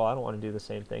like, "Oh well, I don't want to do the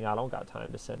same thing. I don't got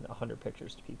time to send 100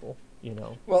 pictures to people." You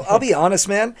know. Well, I'll be honest,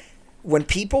 man. When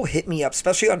people hit me up,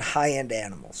 especially on high-end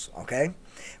animals, okay?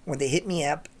 When they hit me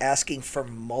up asking for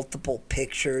multiple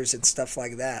pictures and stuff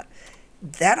like that,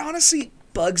 that honestly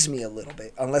bugs me a little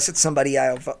bit, unless it's somebody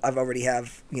I've already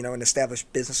have, you know, an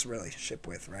established business relationship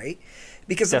with, right?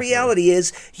 Because Definitely. the reality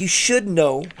is you should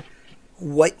know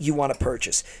what you want to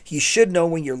purchase. You should know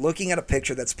when you're looking at a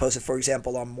picture that's posted, for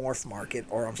example, on Morph Market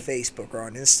or on Facebook or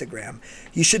on Instagram.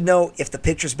 You should know if the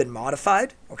picture's been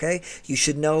modified, okay? You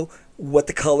should know what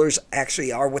the colors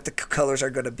actually are, what the colors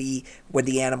are going to be when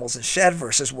the animal's in shed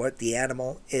versus what the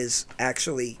animal is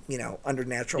actually, you know, under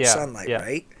natural sunlight,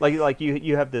 right? Like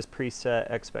you have this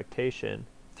preset expectation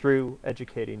through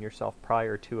educating yourself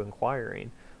prior to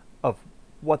inquiring of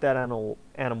what that animal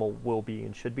will be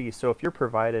and should be. So if you're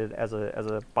provided as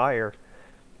a buyer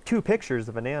 2 pictures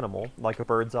of an animal, like a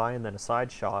bird's eye and then a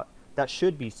side shot, that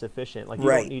should be sufficient. Like, you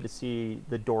Right. don't need to see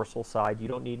the dorsal side. You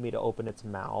don't need me to open its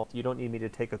mouth. You don't need me to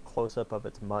take a close-up of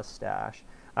its mustache.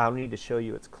 I don't need to show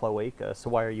you its cloaca. So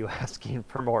why are you asking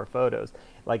for more photos?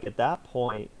 Like, at that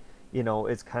point, you know,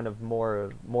 it's kind of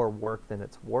more work than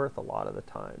it's worth a lot of the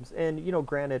times. And, you know,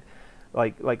 granted,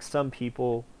 like some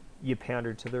people, you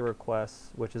pander to their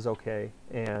requests, which is okay,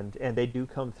 and they do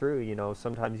come through. You know,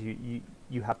 sometimes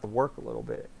you have to work a little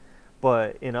bit.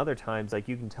 But in other times, like,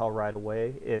 you can tell right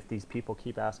away if these people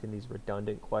keep asking these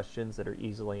redundant questions that are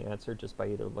easily answered just by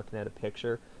either looking at a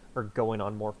picture or going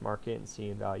on Morph Market and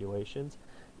seeing valuations.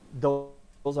 Those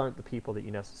aren't the people that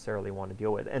you necessarily want to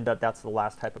deal with. And that's the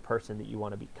last type of person that you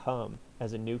want to become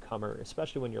as a newcomer,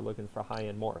 especially when you're looking for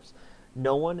high-end morphs.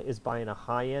 No one is buying a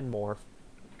high-end morph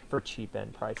for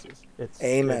cheap-end prices.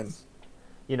 Amen.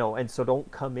 You know, and so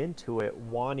don't come into it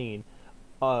wanting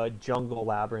a jungle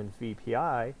labyrinth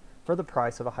VPI for the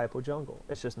price of a hypo jungle.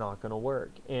 It's just not going to work.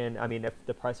 And I mean, if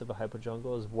the price of a hypo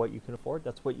jungle is what you can afford,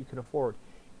 that's what you can afford.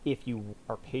 If you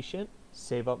are patient,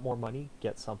 save up more money,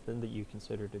 get something that you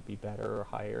consider to be better or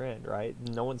higher end, right?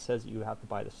 No one says that you have to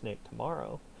buy the snake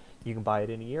tomorrow. You can buy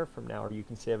it in a year from now, or you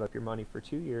can save up your money for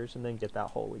 2 years and then get that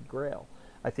holy grail.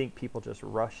 I think people just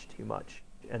rush too much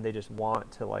and they just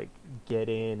want to, like, get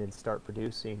in and start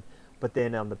producing. But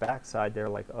then on the backside, they're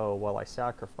like, oh, well, I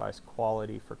sacrifice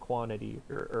quality for quantity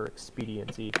or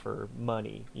expediency for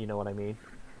money. You know what I mean?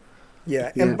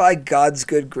 Yeah, and by God's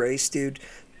good grace, dude,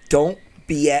 don't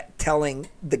be telling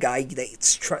the guy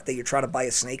that you're trying to buy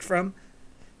a snake from,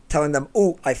 telling them,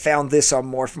 "Oh, I found this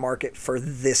on Morph Market for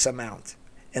this amount,"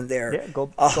 and they're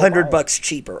 $100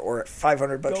 cheaper or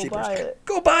 $500 cheaper.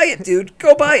 Go buy it, dude.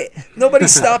 Go buy it.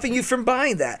 Nobody's stopping you from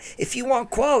buying that. If you want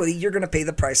quality, you're going to pay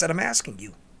the price that I'm asking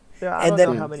you. Yeah, I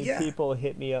don't know how many people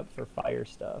hit me up for fire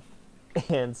stuff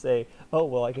and say, oh,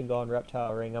 well, I can go on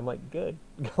Reptile Ring. I'm like, good,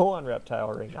 go on Reptile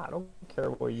Ring. I don't care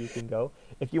where you can go.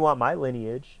 If you want my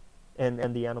lineage and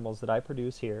the animals that I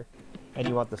produce here, and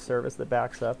you want the service that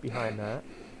backs up behind that,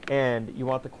 and you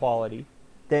want the quality,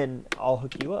 then I'll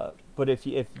hook you up. But if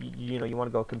you know you want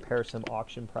to go compare some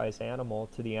auction price animal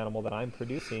to the animal that I'm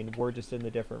producing, we're just in the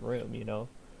different room, you know.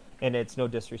 And it's no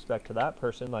disrespect to that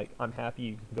person. Like, I'm happy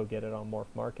you can go get it on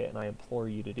Morph Market, and I implore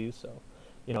you to do so.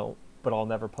 You know, but I'll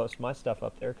never post my stuff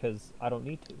up there because I don't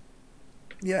need to.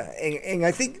 Yeah, and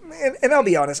I think, and I'll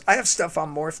be honest, I have stuff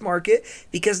on Morph Market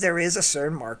because there is a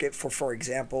certain market for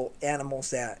example, animals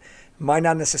that might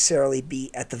not necessarily be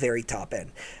at the very top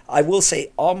end. I will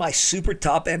say all my super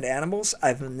top end animals,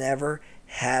 I've never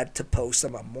had to post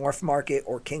them on Morph Market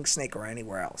or King Snake or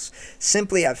anywhere else.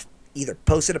 Simply, I've either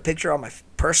posted a picture on my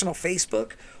personal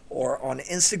Facebook or on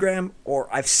Instagram, or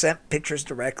I've sent pictures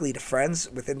directly to friends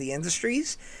within the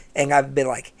industries, and I've been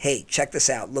like, "Hey, check this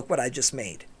out! Look what I just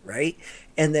made!" Right?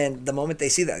 And then the moment they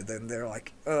see that, then they're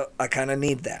like, "I kind of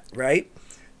need that," right?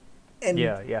 And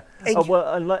Yeah. and Oh,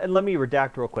 well, and let me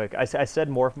redact real quick. I said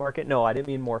Morph Market. No, I didn't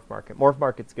mean Morph Market. Morph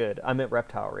Market's good. I meant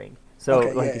Reptile Ring. So,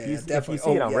 okay, like, yeah, if you definitely.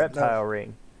 see it on Yeah, Reptile no.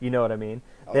 Ring, you know what I mean.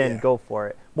 Oh Then yeah. go for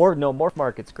it. Morph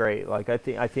Market's great. Like, I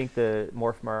think the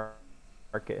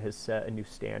Market has set a new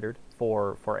standard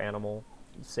for animal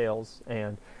sales,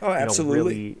 and Oh,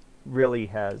 absolutely. really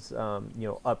has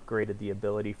upgraded the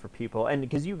ability for people. And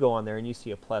because you go on there and you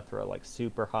see a plethora, like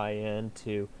super high end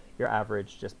to your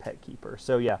average just pet keeper.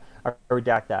 So yeah, I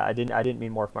redact that. I didn't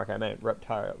mean Morph Market. I meant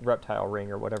Reptile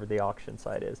Ring or whatever the auction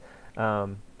site is.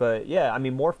 But yeah, I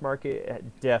mean Morph Market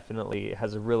definitely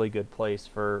has a really good place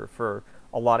for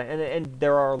a lot of, and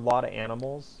there are a lot of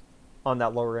animals on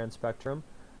that lower end spectrum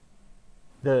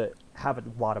that have a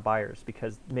lot of buyers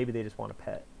because maybe they just want a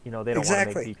pet. They don't want to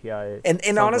make Exactly. BPI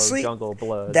And honestly, jungle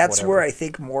blood, that's where whatever. I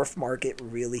think Morph Market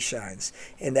really shines.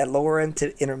 In that lower end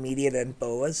to intermediate end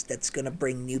boas, that's going to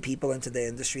bring new people into the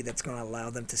industry, that's going to allow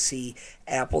them to see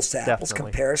apples to apples Definitely.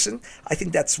 comparison. I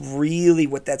think that's really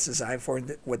what that's designed for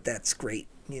and what that's great,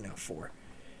 for.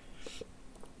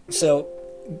 So,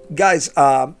 guys,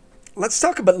 let's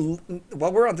talk about,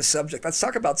 while we're on the subject, let's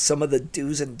talk about some of the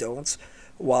do's and don'ts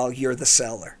while you're the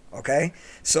seller. Okay,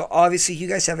 so obviously you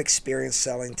guys have experience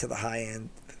selling to the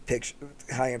picture,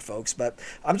 high end folks, but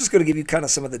I'm just going to give you kind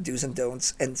of some of the do's and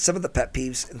don'ts and some of the pet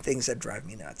peeves and things that drive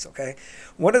me nuts. Okay,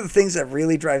 one of the things that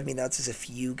really drive me nuts is if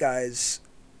you guys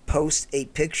post a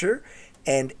picture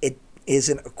and it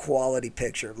isn't a quality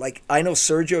picture. Like, I know,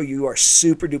 Sergio, you are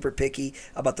super duper picky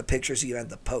about the pictures you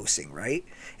end up posting, right?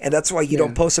 And that's why you Yeah.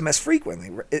 don't post them as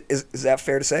frequently. Is that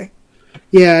fair to say?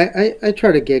 Yeah, I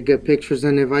try to get good pictures,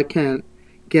 and if I can't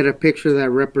get a picture that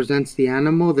represents the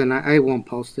animal, then I won't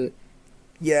post it.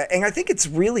 Yeah, and I think it's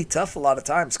really tough a lot of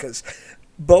times because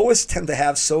boas tend to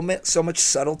have so much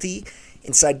subtlety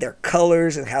inside their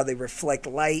colors and how they reflect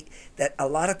light that a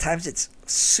lot of times it's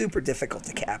super difficult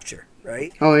to capture,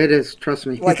 right? Oh, it is. Trust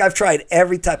me. Like, I've tried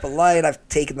every type of light. I've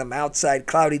taken them outside,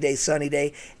 cloudy day, sunny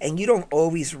day, and you don't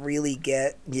always really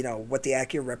get, what the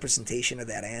accurate representation of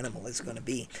that animal is going to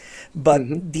be. But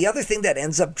hmm the other thing that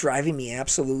ends up driving me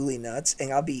absolutely nuts,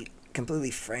 and I'll be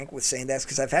completely frank with saying that,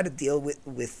 because I've had to deal with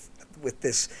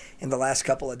this in the last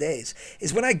couple of days,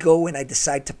 is when I go and I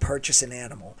decide to purchase an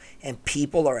animal and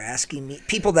people are asking me,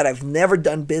 people that I've never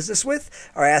done business with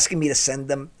are asking me to send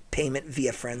them payment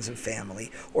via friends and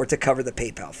family or to cover the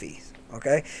PayPal fees.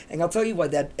 Okay. And I'll tell you why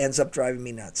that ends up driving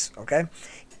me nuts. Okay.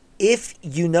 If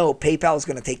PayPal is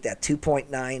going to take that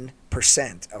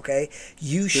 2.9%, okay,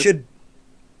 you Yep. should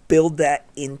build that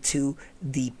into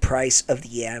the price of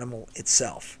the animal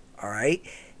itself. All right.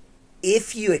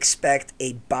 If you expect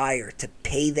a buyer to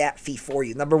pay that fee for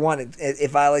you, number one,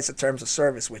 it violates the terms of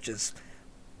service, which is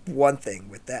one thing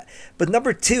with that. But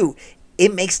number two,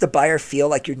 it makes the buyer feel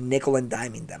like you're nickel and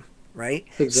diming them, right?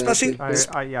 Exactly. Yep.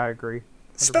 Yeah, I agree.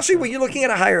 Especially 100%. when you're looking at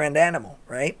a higher end animal,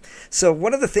 right? So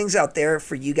one of the things out there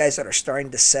for you guys that are starting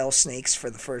to sell snakes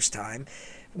for the first time,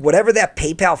 whatever that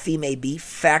PayPal fee may be,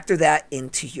 factor that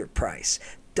into your price.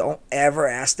 Don't ever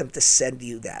ask them to send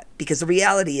you that, because the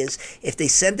reality is if they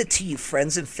send it to you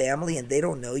friends and family and they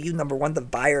don't know you, number one, the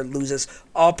buyer loses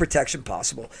all protection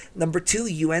possible. Number two,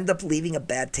 you end up leaving a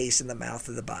bad taste in the mouth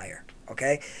of the buyer.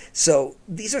 Okay, so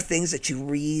these are things that you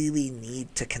really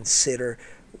need to consider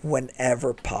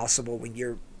whenever possible when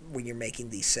you're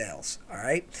making these sales. All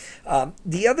right.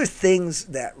 The other things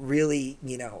that really,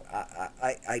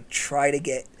 I try to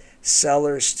get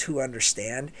sellers to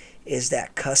understand is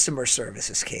that customer service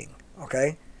is king.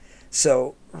 Okay.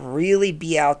 So really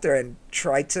be out there and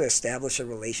try to establish a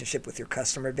relationship with your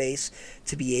customer base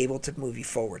to be able to move you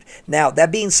forward. Now,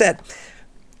 that being said,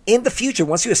 in the future,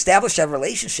 once you establish that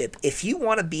relationship, if you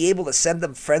want to be able to send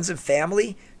them friends and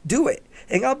family, do it.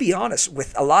 And I'll be honest,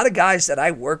 with a lot of guys that I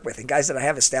work with and guys that I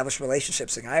have established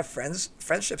relationships and I have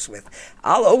friendships with,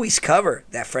 I'll always cover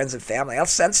that friends and family. I'll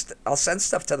send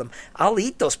stuff to them. I'll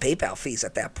eat those PayPal fees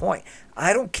at that point.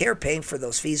 I don't care paying for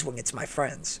those fees when it's my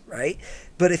friends, right?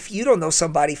 But if you don't know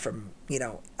somebody from,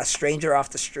 a stranger off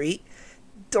the street,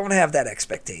 don't have that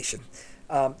expectation.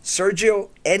 Sergio,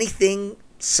 anything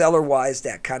seller wise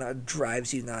that kind of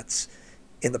drives you nuts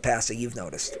in the past that you've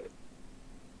noticed?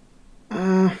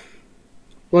 Uh,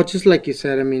 well, just like you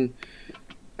said, I mean,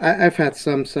 I've had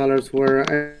some sellers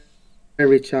where I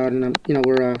reach out and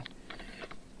we're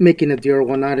making a deal or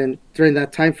whatnot, and during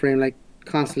that time frame, like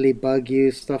constantly bug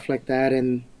you, stuff like that,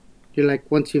 and you're like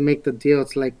once you make the deal,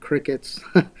 it's like crickets,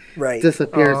 Right.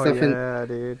 disappear and Oh stuff, and yeah,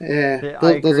 dude. yeah, Yeah,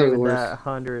 I those agree are the with worst. that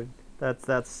 100.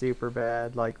 That's super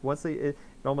bad. Like once it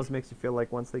almost makes you feel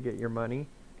like once they get your money,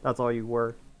 that's all you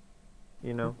were.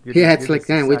 You know, Yeah, you're it's like, just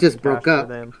a man, we sack just of cash broke for up.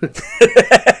 them.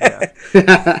 Yeah.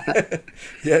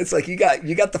 Yeah, it's like you got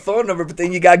the phone number, but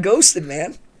then you got ghosted,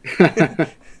 man.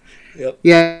 Yep.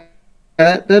 Yeah,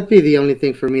 that'd be the only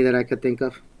thing for me that I could think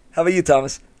of. How about you,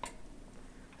 Thomas?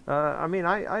 I mean,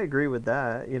 I agree with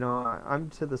that. You know, I'm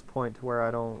to this point to where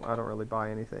I don't really buy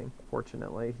anything,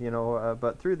 fortunately. You know,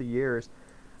 but through the years,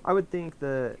 I would think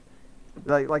that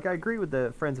like I agree with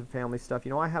the friends and family stuff.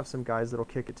 You know, I have some guys that'll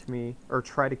kick it to me or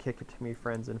try to kick it to me,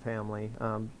 friends and family.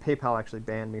 PayPal actually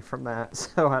banned me from that,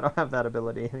 so I don't have that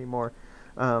ability anymore.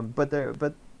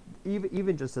 But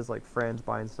even just as like friends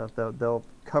buying stuff, they'll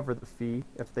cover the fee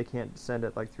if they can't send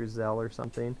it like through Zelle or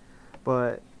something.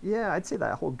 But yeah, I'd say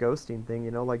that whole ghosting thing,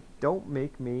 you know, like don't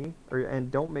make me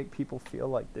and don't make people feel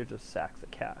like they're just sacks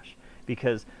of cash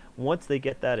because once they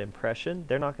get that impression,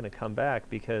 they're not going to come back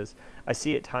because I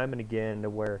see it time and again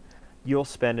to where you'll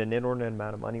spend an inordinate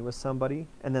amount of money with somebody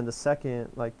and then the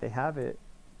second like they have it,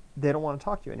 they don't want to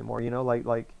talk to you anymore, you know,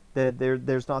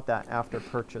 there's not that after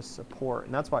purchase support.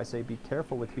 And that's why I say be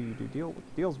careful with who you do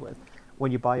deals with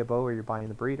when you buy a bow or you're buying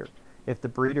the breeder. If the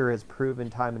breeder has proven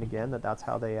time and again that that's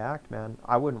how they act, man,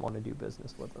 I wouldn't want to do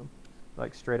business with them.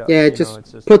 Like straight up, Yeah, it you know, just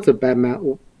it's just puts a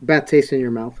bad taste in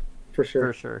your mouth, for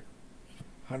for sure. sure.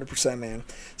 100%, man.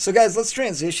 So, guys, let's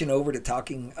transition over to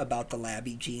talking about the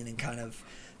Labby gene and kind of,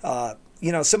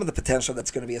 some of the potential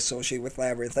that's going to be associated with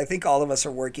Labyrinth. I think all of us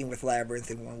are working with Labyrinth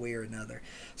in one way or another.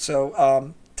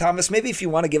 So, Thomas, maybe if you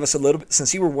want to give us a little bit,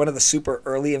 since you were one of the super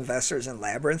early investors in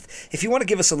Labyrinth, if you want to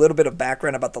give us a little bit of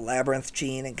background about the Labyrinth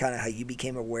gene and kind of how you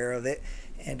became aware of it,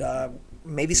 and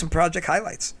maybe some project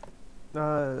highlights.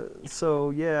 So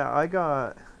yeah, I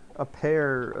got a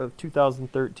pair of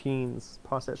 2013's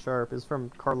Posset Sharp. Is from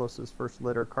Carlos's first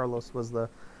litter. Carlos was the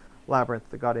Labyrinth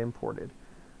that got imported.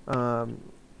 Um,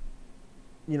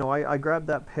 you know, I grabbed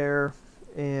that pair,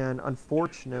 and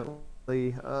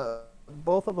unfortunately,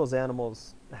 both of those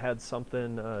animals had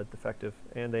something defective,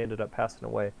 and they ended up passing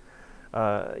away.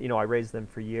 You know, I raised them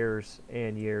for years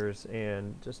and years,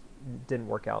 and just didn't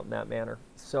work out in that manner.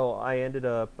 So I ended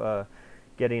up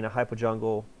getting a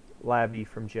Hypojungle Labby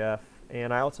from Jeff,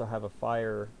 and I also have a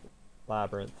Fire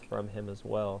Labyrinth from him as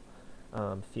well,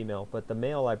 female. But the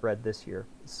male I bred this year.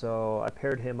 So I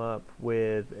paired him up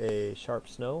with a Sharp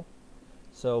Snow.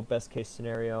 So best case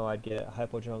scenario, I'd get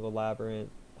Hypojungle Labyrinth,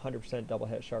 100% double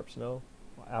het Sharp Snow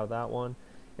out of that one.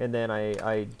 And then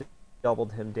I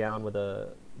doubled him down with a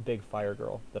big Fire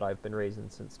Girl that I've been raising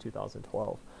since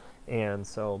 2012. And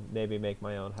so maybe make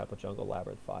my own Hypojungle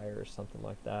Labyrinth Fire or something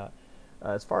like that.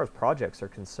 As far as projects are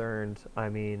concerned, I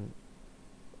mean,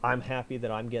 I'm happy that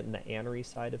I'm getting the anery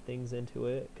side of things into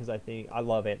it because I think I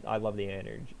love it. I love the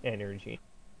energy.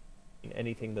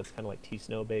 Anything that's kind of like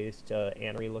T-Snow based,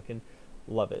 anery looking,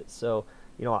 love it. So,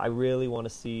 you know, I really want to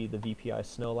see the VPI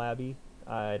Snow Labby.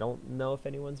 I don't know if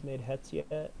anyone's made hets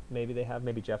yet. Maybe they have.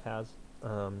 Maybe Jeff has.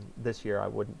 This year, I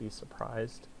wouldn't be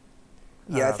surprised.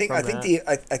 Yeah, I think I From think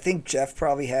that, I think Jeff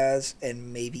probably has,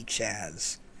 and maybe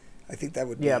Chaz. I think that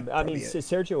would be yeah, I mean, probably it.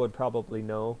 Sergio would probably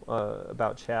know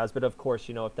about Chaz, but of course,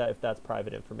 you know, if that's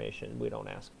private information, we don't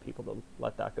ask people to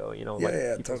let that go. You know, Yeah, like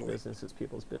yeah, people's totally. business is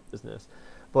people's business.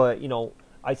 But you know,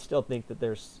 I still think that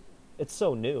it's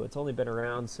so new. It's only been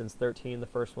around since 13. The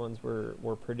first ones were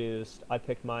produced. I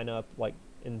picked mine up like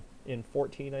in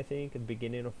 14, I think, at the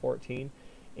beginning of 14,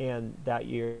 and that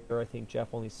year I think Jeff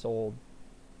only sold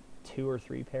 2 or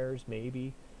 3 pairs,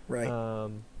 maybe. Right.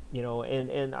 You know,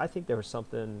 and I think there was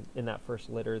something in that first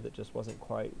litter that just wasn't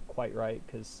quite right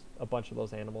because a bunch of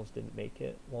those animals didn't make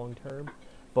it long term.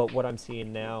 But what I'm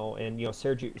seeing now, and you know,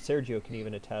 Sergio can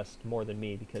even attest more than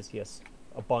me because he has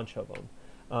a bunch of them.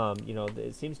 You know,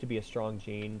 it seems to be a strong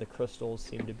gene. The crystals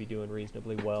seem to be doing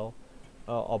reasonably well,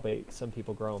 albeit some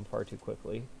people grow them far too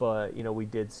quickly. But you know, we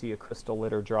did see a crystal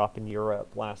litter drop in Europe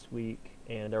last week,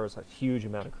 and there was a huge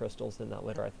amount of crystals in that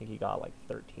litter. I think he got like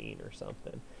 13 or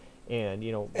something. And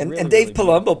you know, And really, Dave really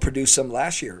Palumbo beautiful. produced some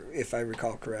last year, if I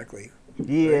recall correctly. Right?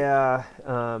 Yeah,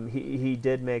 he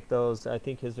did make those. I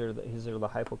think his are the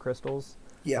hypocrystals.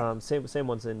 Yeah. Same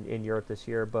ones in Europe this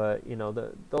year, but you know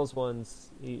those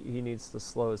ones he needs to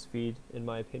slow his feed in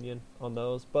my opinion on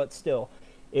those. But still,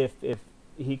 if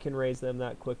he can raise them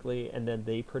that quickly and then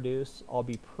they produce, I'll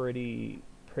be pretty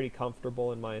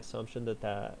comfortable in my assumption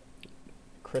that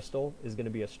crystal is going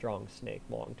to be a strong snake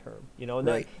long term. You know, and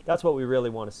Right. that's what we really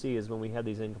want to see is when we have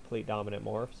these incomplete dominant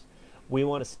morphs, we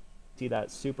want to see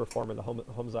that super form or the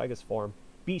homozygous form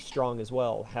be strong as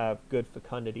well, have good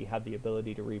fecundity, have the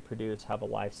ability to reproduce, have a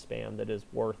lifespan that is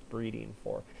worth breeding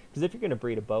for. Because if you're going to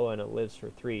breed a boa and it lives for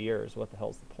 3 years, what the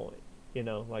hell's the point?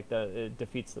 Like it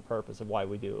defeats the purpose of why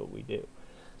we do what we do.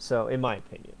 So, in my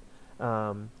opinion,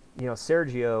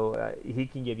 Sergio, he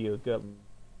can give you a good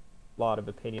lot of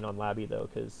opinion on Labby though,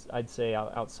 because I'd say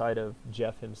outside of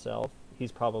Jeff himself,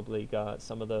 he's probably got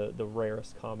some of the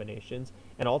rarest combinations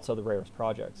and also the rarest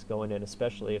projects going in,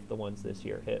 especially if the ones this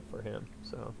year hit for him.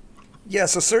 So Yeah,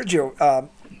 so Sergio,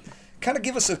 kind of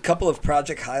give us a couple of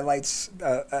project highlights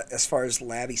as far as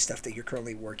Labby stuff that you're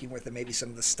currently working with, and maybe some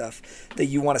of the stuff that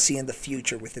you want to see in the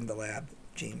future within the lab,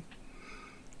 Gene.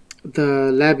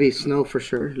 The Labby Snow for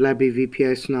sure. Labby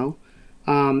VPI Snow.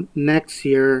 Next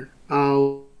year,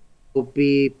 I'll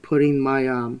be putting my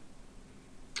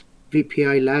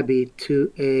VPI Labby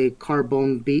to a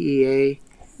carbon BEA,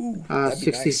 Ooh, that'd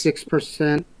be nice.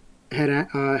 66% head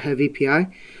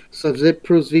VPI. So if it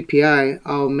proves VPI,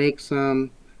 I'll make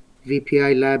some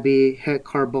VPI Labby head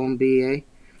carbon BEA.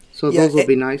 So Yeah, those will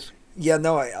be nice. yeah,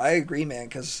 no, I agree, man,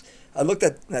 because I looked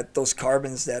at those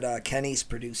carbons that Kenny's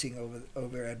producing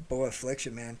over at Boa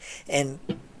Affliction, man, and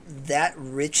that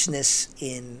richness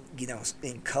in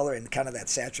color and kind of that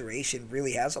saturation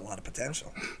really has a lot of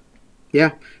potential.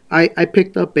 Yeah, I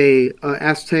picked up a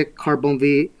Aztec Carbon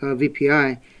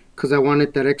VPI because I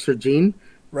wanted that extra gene,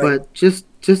 Right. but just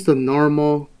the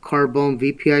normal Carbon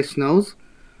VPI snows,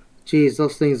 geez,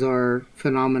 those things are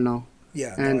phenomenal.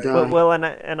 Yeah, And no, well,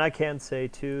 and I can say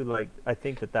too, like I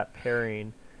think that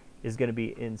pairing is going to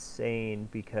be insane,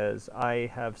 because I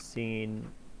have seen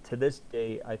to this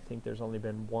day, I think there's only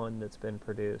been one that's been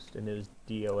produced, and it was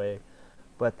DOA.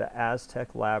 But the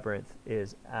Aztec Labyrinth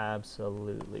is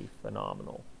absolutely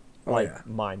phenomenal, yeah.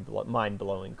 mind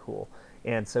blowing cool.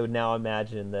 And so now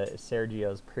imagine that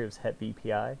Sergio's proves het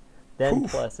BPI, then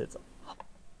Oof. plus it's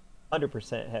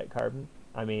 100% het carbon.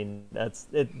 I mean, that's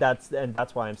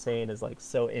why I'm saying is like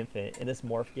so infinite in this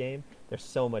morph game. There's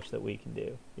so much that we can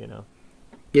do.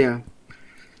 yeah,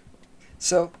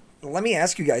 So let me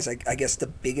ask you guys, I guess the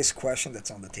biggest question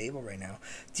that's on the table right now.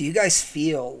 Do you guys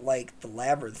feel like the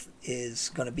Labyrinth is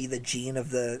going to be the gene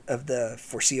of the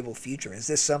foreseeable future? Is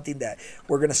this something that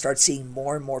we're going to start seeing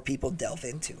more and more people delve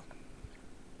into?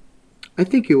 I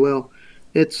think you will.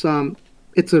 It's a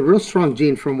real strong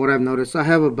gene from what I've noticed. I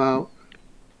have about,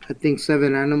 I think,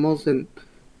 7 animals, and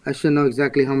I should know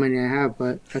exactly how many I have,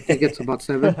 but I think it's about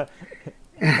 7.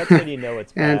 That's when you know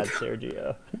it's And bad,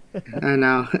 Sergio. I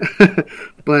know.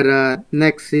 But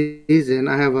next season,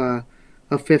 I have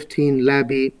a 15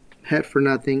 Labby het for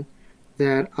nothing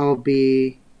that I'll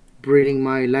be breeding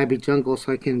my Labby jungle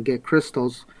so I can get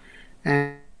crystals.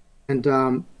 And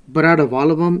but out of all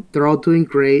of them, they're all doing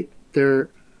great. They're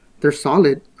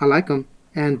solid. I like them,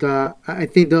 and I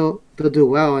think they'll do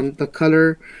well. And the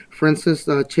color, for instance,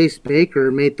 Chase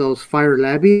Baker made those fire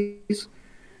Labbies.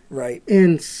 Right.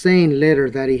 Insane litter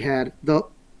that he had.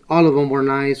 All of them were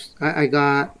nice. I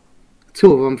got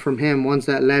 2 of them from him. One's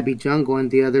that Labby Jungle,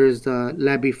 and the other is the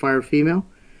Labby Fire Female.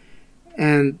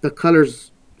 And the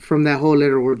colors from that whole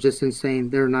litter were just insane.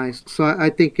 They're nice. So I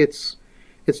think it's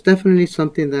definitely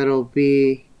something that'll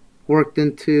be worked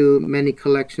into many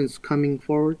collections coming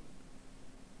forward.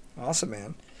 Awesome,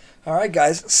 man. All right,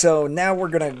 guys. So now we're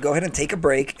going to go ahead and take a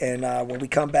break. And when we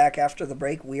come back after the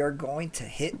break, we are going to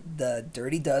hit the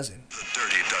Dirty Dozen. The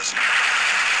Dirty Dozen.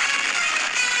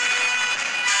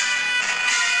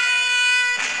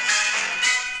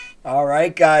 All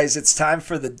right, guys. It's time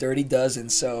for the Dirty Dozen.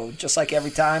 So just like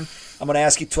every time, I'm going to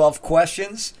ask you 12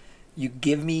 questions. You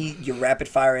give me your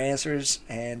rapid-fire answers.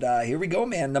 And here we go,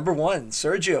 man. Number 1,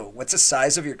 Sergio, what's the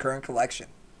size of your current collection?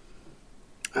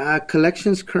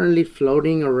 Collection's currently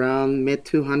floating around mid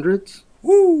 200s.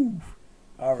 Woo!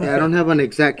 All right. Yeah, I don't have an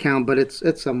exact count, but it's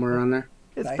somewhere on there.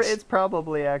 Nice. It's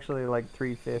probably actually like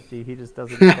 350. He just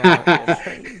doesn't count.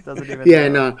 He doesn't even Yeah,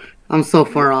 know. no, I'm so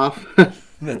far off.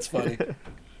 That's funny.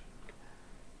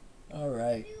 All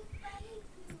right.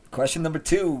 Question number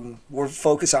 2. We're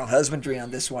focused on husbandry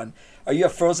on this one. Are you a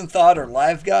frozen thought or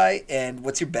live guy? And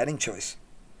what's your betting choice?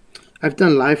 I've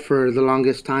done live for the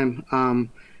longest time.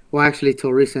 Well, actually,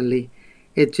 till recently.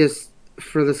 It just,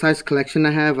 for the size collection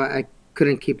I have, I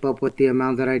couldn't keep up with the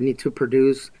amount that I need to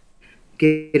produce.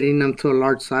 Getting them to a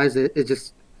large size,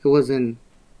 it wasn't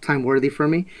time worthy for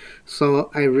me. So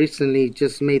I recently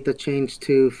just made the change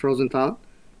to frozen thought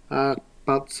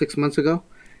about 6 months ago.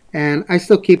 And I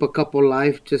still keep a couple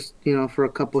live, just, for a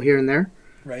couple here and there.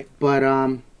 Right. But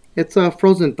it's a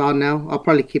frozen thought now. I'll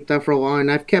probably keep that for a while.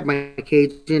 And I've kept my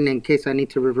cage in case I need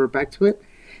to revert back to it.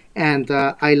 And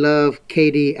I love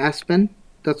Katie Aspen.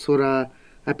 That's what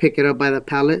I pick it up by the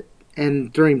pallet.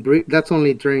 and that's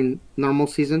only during normal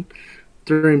season.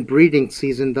 During breeding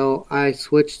season, though, I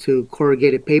switched to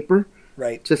corrugated paper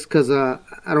Right. just because I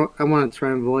want to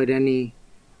try and avoid any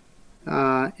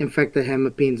infected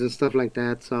hemipines and stuff like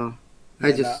that. So I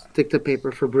Yeah, no, just stick to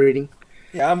paper for breeding,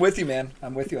 yeah, I'm with you, man.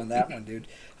 I'm with you on that one, dude.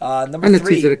 Number and it's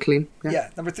easy to three. clean. Yeah, Yeah,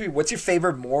 number three. What's your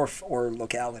favorite morph or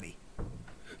locality?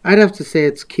 I'd have to say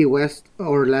it's Key West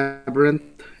or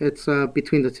Labyrinth. It's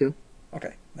between the two.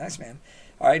 Okay, nice, man.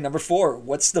 All right, number four.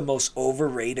 What's the most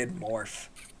overrated morph?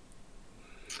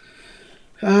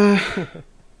 Uh,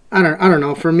 I don't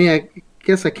know. For me, I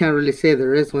guess I can't really say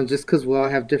there is one just because we all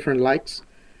have different likes.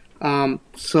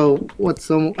 So what's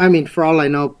some? I mean, for all I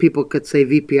know, people could say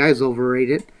VPI is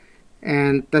overrated,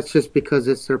 and that's just because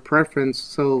it's their preference.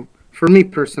 So for me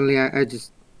personally, I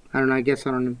just I don't know. I guess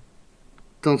I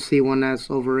don't see one as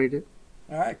overrated.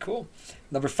 All right, cool.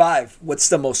 Number five. What's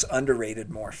the most underrated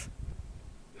morph?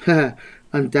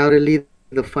 Undoubtedly,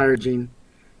 the fire gene.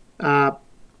 Uh,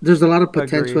 there's a lot of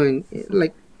potential Agreed. and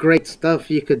like great stuff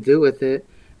you could do with it.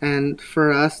 And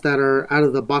for us that are out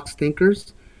of the box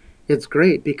thinkers, it's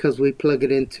great because we plug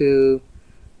it into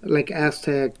like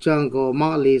Aztec, Jungle,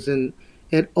 Motley's, and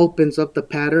it opens up the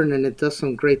pattern and it does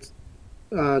some great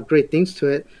things to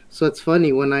it. So it's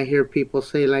funny when I hear people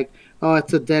say like, "Oh,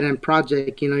 it's a dead end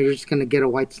project. You know, you're just gonna get a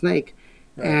white snake."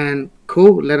 Right. And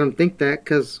cool, let them think that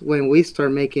because when we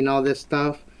start making all this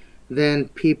stuff, then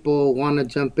people want to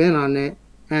jump in on it,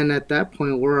 and at that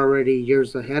point, we're already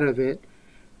years ahead of it.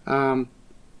 Um,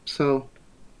 so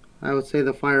I would say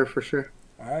the fire for sure.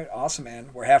 All right, awesome, man.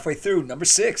 We're halfway through. Number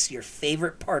six. Your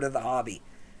favorite part of the hobby.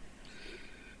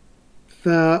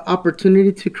 The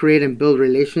opportunity to create and build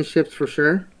relationships for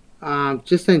sure.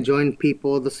 Just enjoying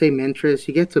people, the same interests,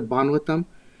 you get to bond with them.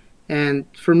 And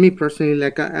for me personally,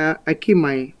 like I keep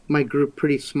my group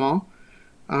pretty small.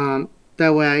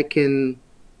 That way I can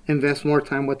invest more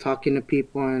time with talking to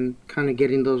people and kind of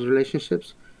getting those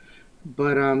relationships.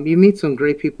 But you meet some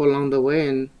great people along the way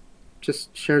and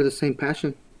just share the same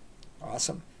passion.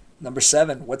 Awesome. Number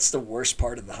seven. What's the worst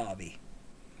part of the hobby?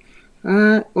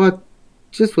 Well,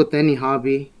 just with any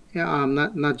hobby, yeah,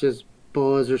 not just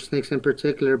boas or snakes in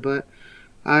particular, but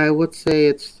I would say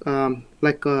it's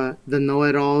like the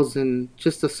know-it-alls and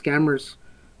just the scammers.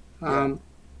 Yeah. Um,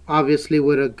 Obviously,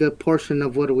 with a good portion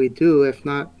of what we do, if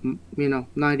not,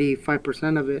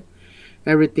 95% of it,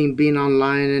 everything being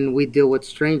online and we deal with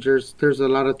strangers, there's a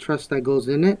lot of trust that goes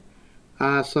in it.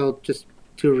 So just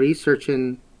do research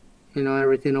and,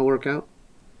 everything will work out.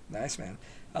 Nice, man.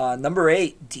 Number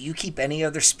eight. Do you keep any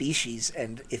other species?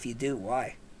 And if you do,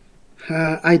 why?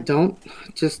 I don't.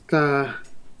 Just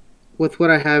with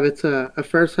what I have, it's a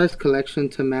fair sized collection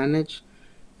to manage.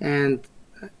 And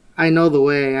I know the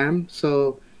way I am.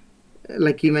 So,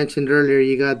 like you mentioned earlier,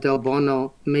 you got Del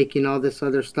Bono making all this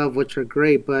other stuff, which are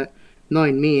great. But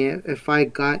knowing me, if I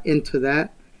got into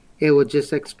that, it would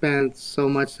just expand so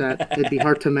much that it'd be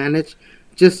hard to manage.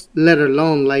 Just let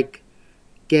alone like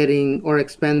getting or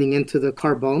expanding into the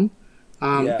carbone.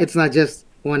 Yeah. It's not just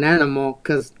one animal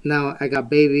because now I got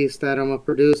babies that I'm gonna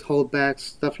produce, holdbacks,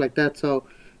 stuff like that. So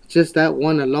just that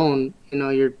one alone,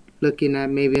 you're looking at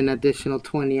maybe an additional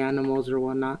 20 animals or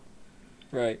whatnot.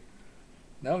 Right.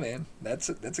 No, man. That's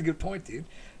a good point, dude.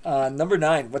 Number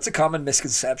nine. What's a common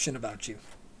misconception about you?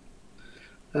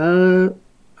 Uh,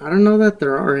 I don't know that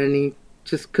there are any,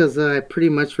 just because I pretty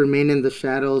much remain in the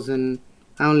shadows and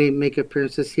I only make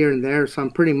appearances here and there, so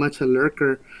I'm pretty much a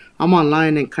lurker. I'm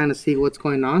online and kind of see what's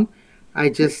going on. I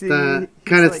just See, kind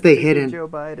he's of like stay baby hidden. Joe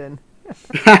Biden.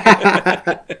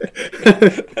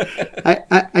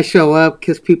 I show up,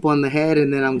 kiss people on the head,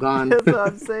 and then I'm gone. That's what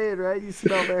I'm saying, right? You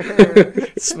smell their hair.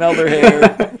 Smell their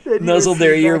hair, Then you nuzzle just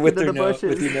their sneak ear back with into their the with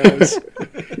bushes. your nose.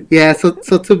 Yeah,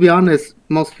 so to be honest,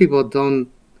 most people don't.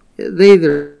 They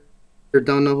either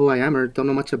don't know who I am or don't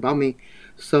know much about me.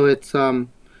 So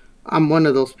I'm one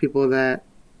of those people that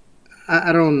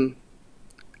I don't.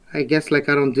 I guess like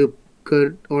I don't do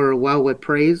good or well with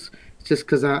praise, just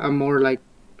because I'm more like,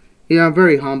 I'm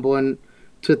very humble and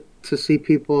to see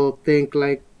people think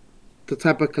like the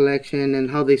type of collection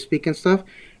and how they speak and stuff,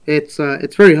 it's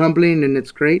very humbling and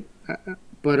it's great.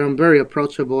 But I'm very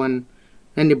approachable and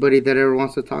anybody that ever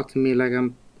wants to talk to me, like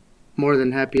I'm more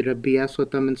than happy to BS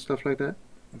with them and stuff like that.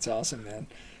 That's awesome, man.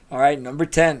 All right, number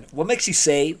 10. What makes you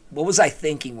say, what was I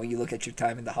thinking when you look at your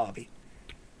time in the hobby?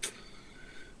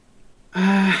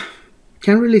 Uh,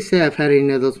 can't really say I've had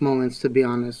any of those moments to be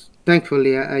honest.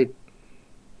 Thankfully, I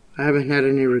haven't had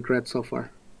any regrets so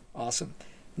far. Awesome.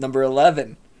 Number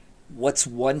 11. What's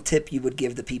one tip you would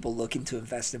give the people looking to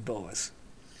invest in boas?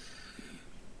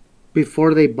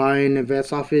 before they buy and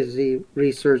invest, obviously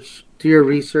do your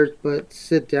research, but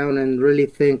sit down and really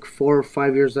think 4 or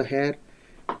 5 years ahead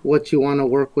what you want to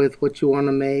work with, what you want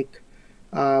to make.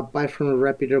 Buy from a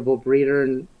reputable breeder,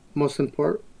 and most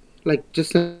important, like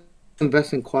just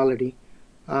invest in quality.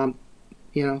 Um,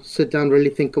 Sit down, really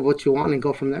think of what you want, and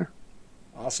go from there.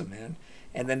 Awesome, man.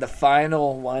 And then the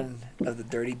final one of the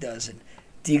Dirty Dozen.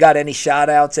 Do you got any shout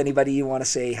outs? Anybody you want to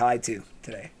say hi to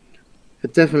today?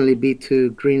 It'd definitely be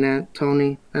to Green Ant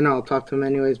Tony. I know I'll talk to him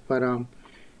anyways, but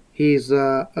he's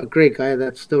a great guy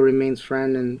that still remains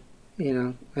friend, and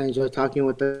I enjoy talking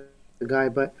with the guy.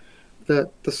 But the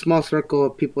small circle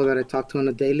of people that I talk to on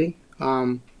a daily,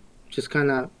 just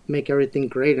kind of make everything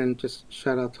great, and just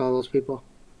shout out to all those people.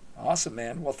 Awesome,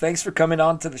 man. Well, thanks for coming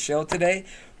on to the show today.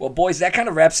 Well, boys, that kind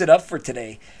of wraps it up for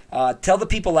today. Tell the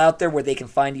people out there where they can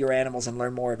find your animals and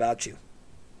learn more about you.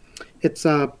 It's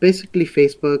basically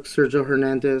Facebook, Sergio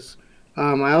Hernandez.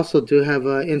 I also do have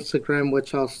an Instagram,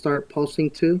 which I'll start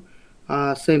posting to.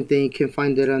 Same thing, you can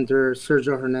find it under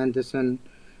Sergio Hernandez, and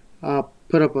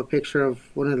put up a picture of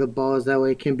one of the balls. That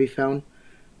way it can be found.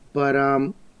 But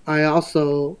I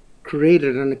also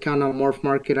created an account on Morph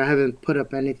Market. I haven't put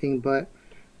up anything, but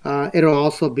it'll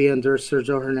also be under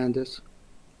Sergio Hernandez.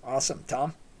 Awesome.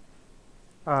 Tom?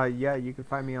 Yeah, you can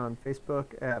find me on Facebook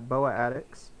at Boa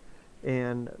Addicts,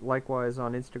 and likewise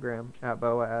on Instagram at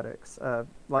Boa Addicts.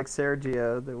 Like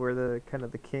Sergio, we're the kind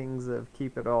of the kings of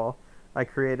Keep It All. I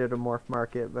created a Morph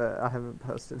Market, but I haven't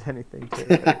posted anything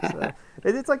to it. So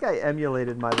it's like I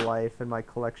emulated my life and my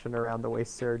collection around the way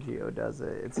Sergio does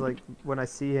it. It's like when I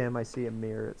see him, I see a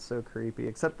mirror. It's so creepy,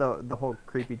 except the whole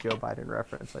creepy Joe Biden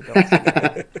reference. I don't see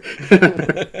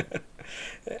that.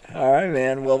 All right,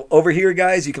 man. Well, over here,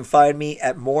 guys, you can find me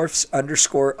at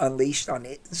morphs_unleashed on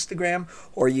Instagram,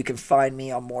 or you can find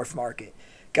me on Morph Market.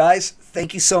 Guys,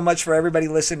 thank you so much for everybody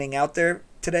listening out there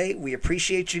today. We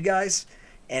appreciate you guys,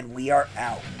 and we are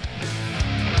out.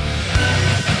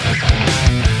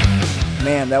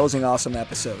 Man, that was an awesome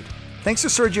episode. Thanks to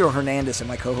Sergio Hernandez and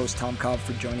my co-host Tom Cobb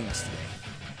for joining us today.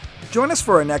 Join us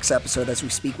for our next episode as we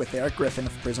speak with Eric Griffin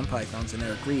of Prison Pythons and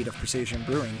Eric Reed of Precision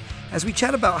Brewing as we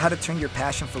chat about how to turn your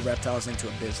passion for reptiles into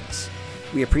a business.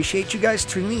 We appreciate you guys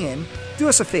tuning in. Do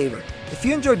us a favor. If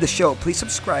you enjoyed the show, please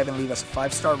subscribe and leave us a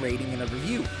 5-star rating and a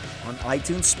review on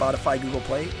iTunes, Spotify, Google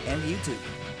Play, and YouTube.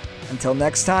 Until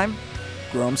next time,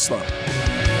 grow 'em slow.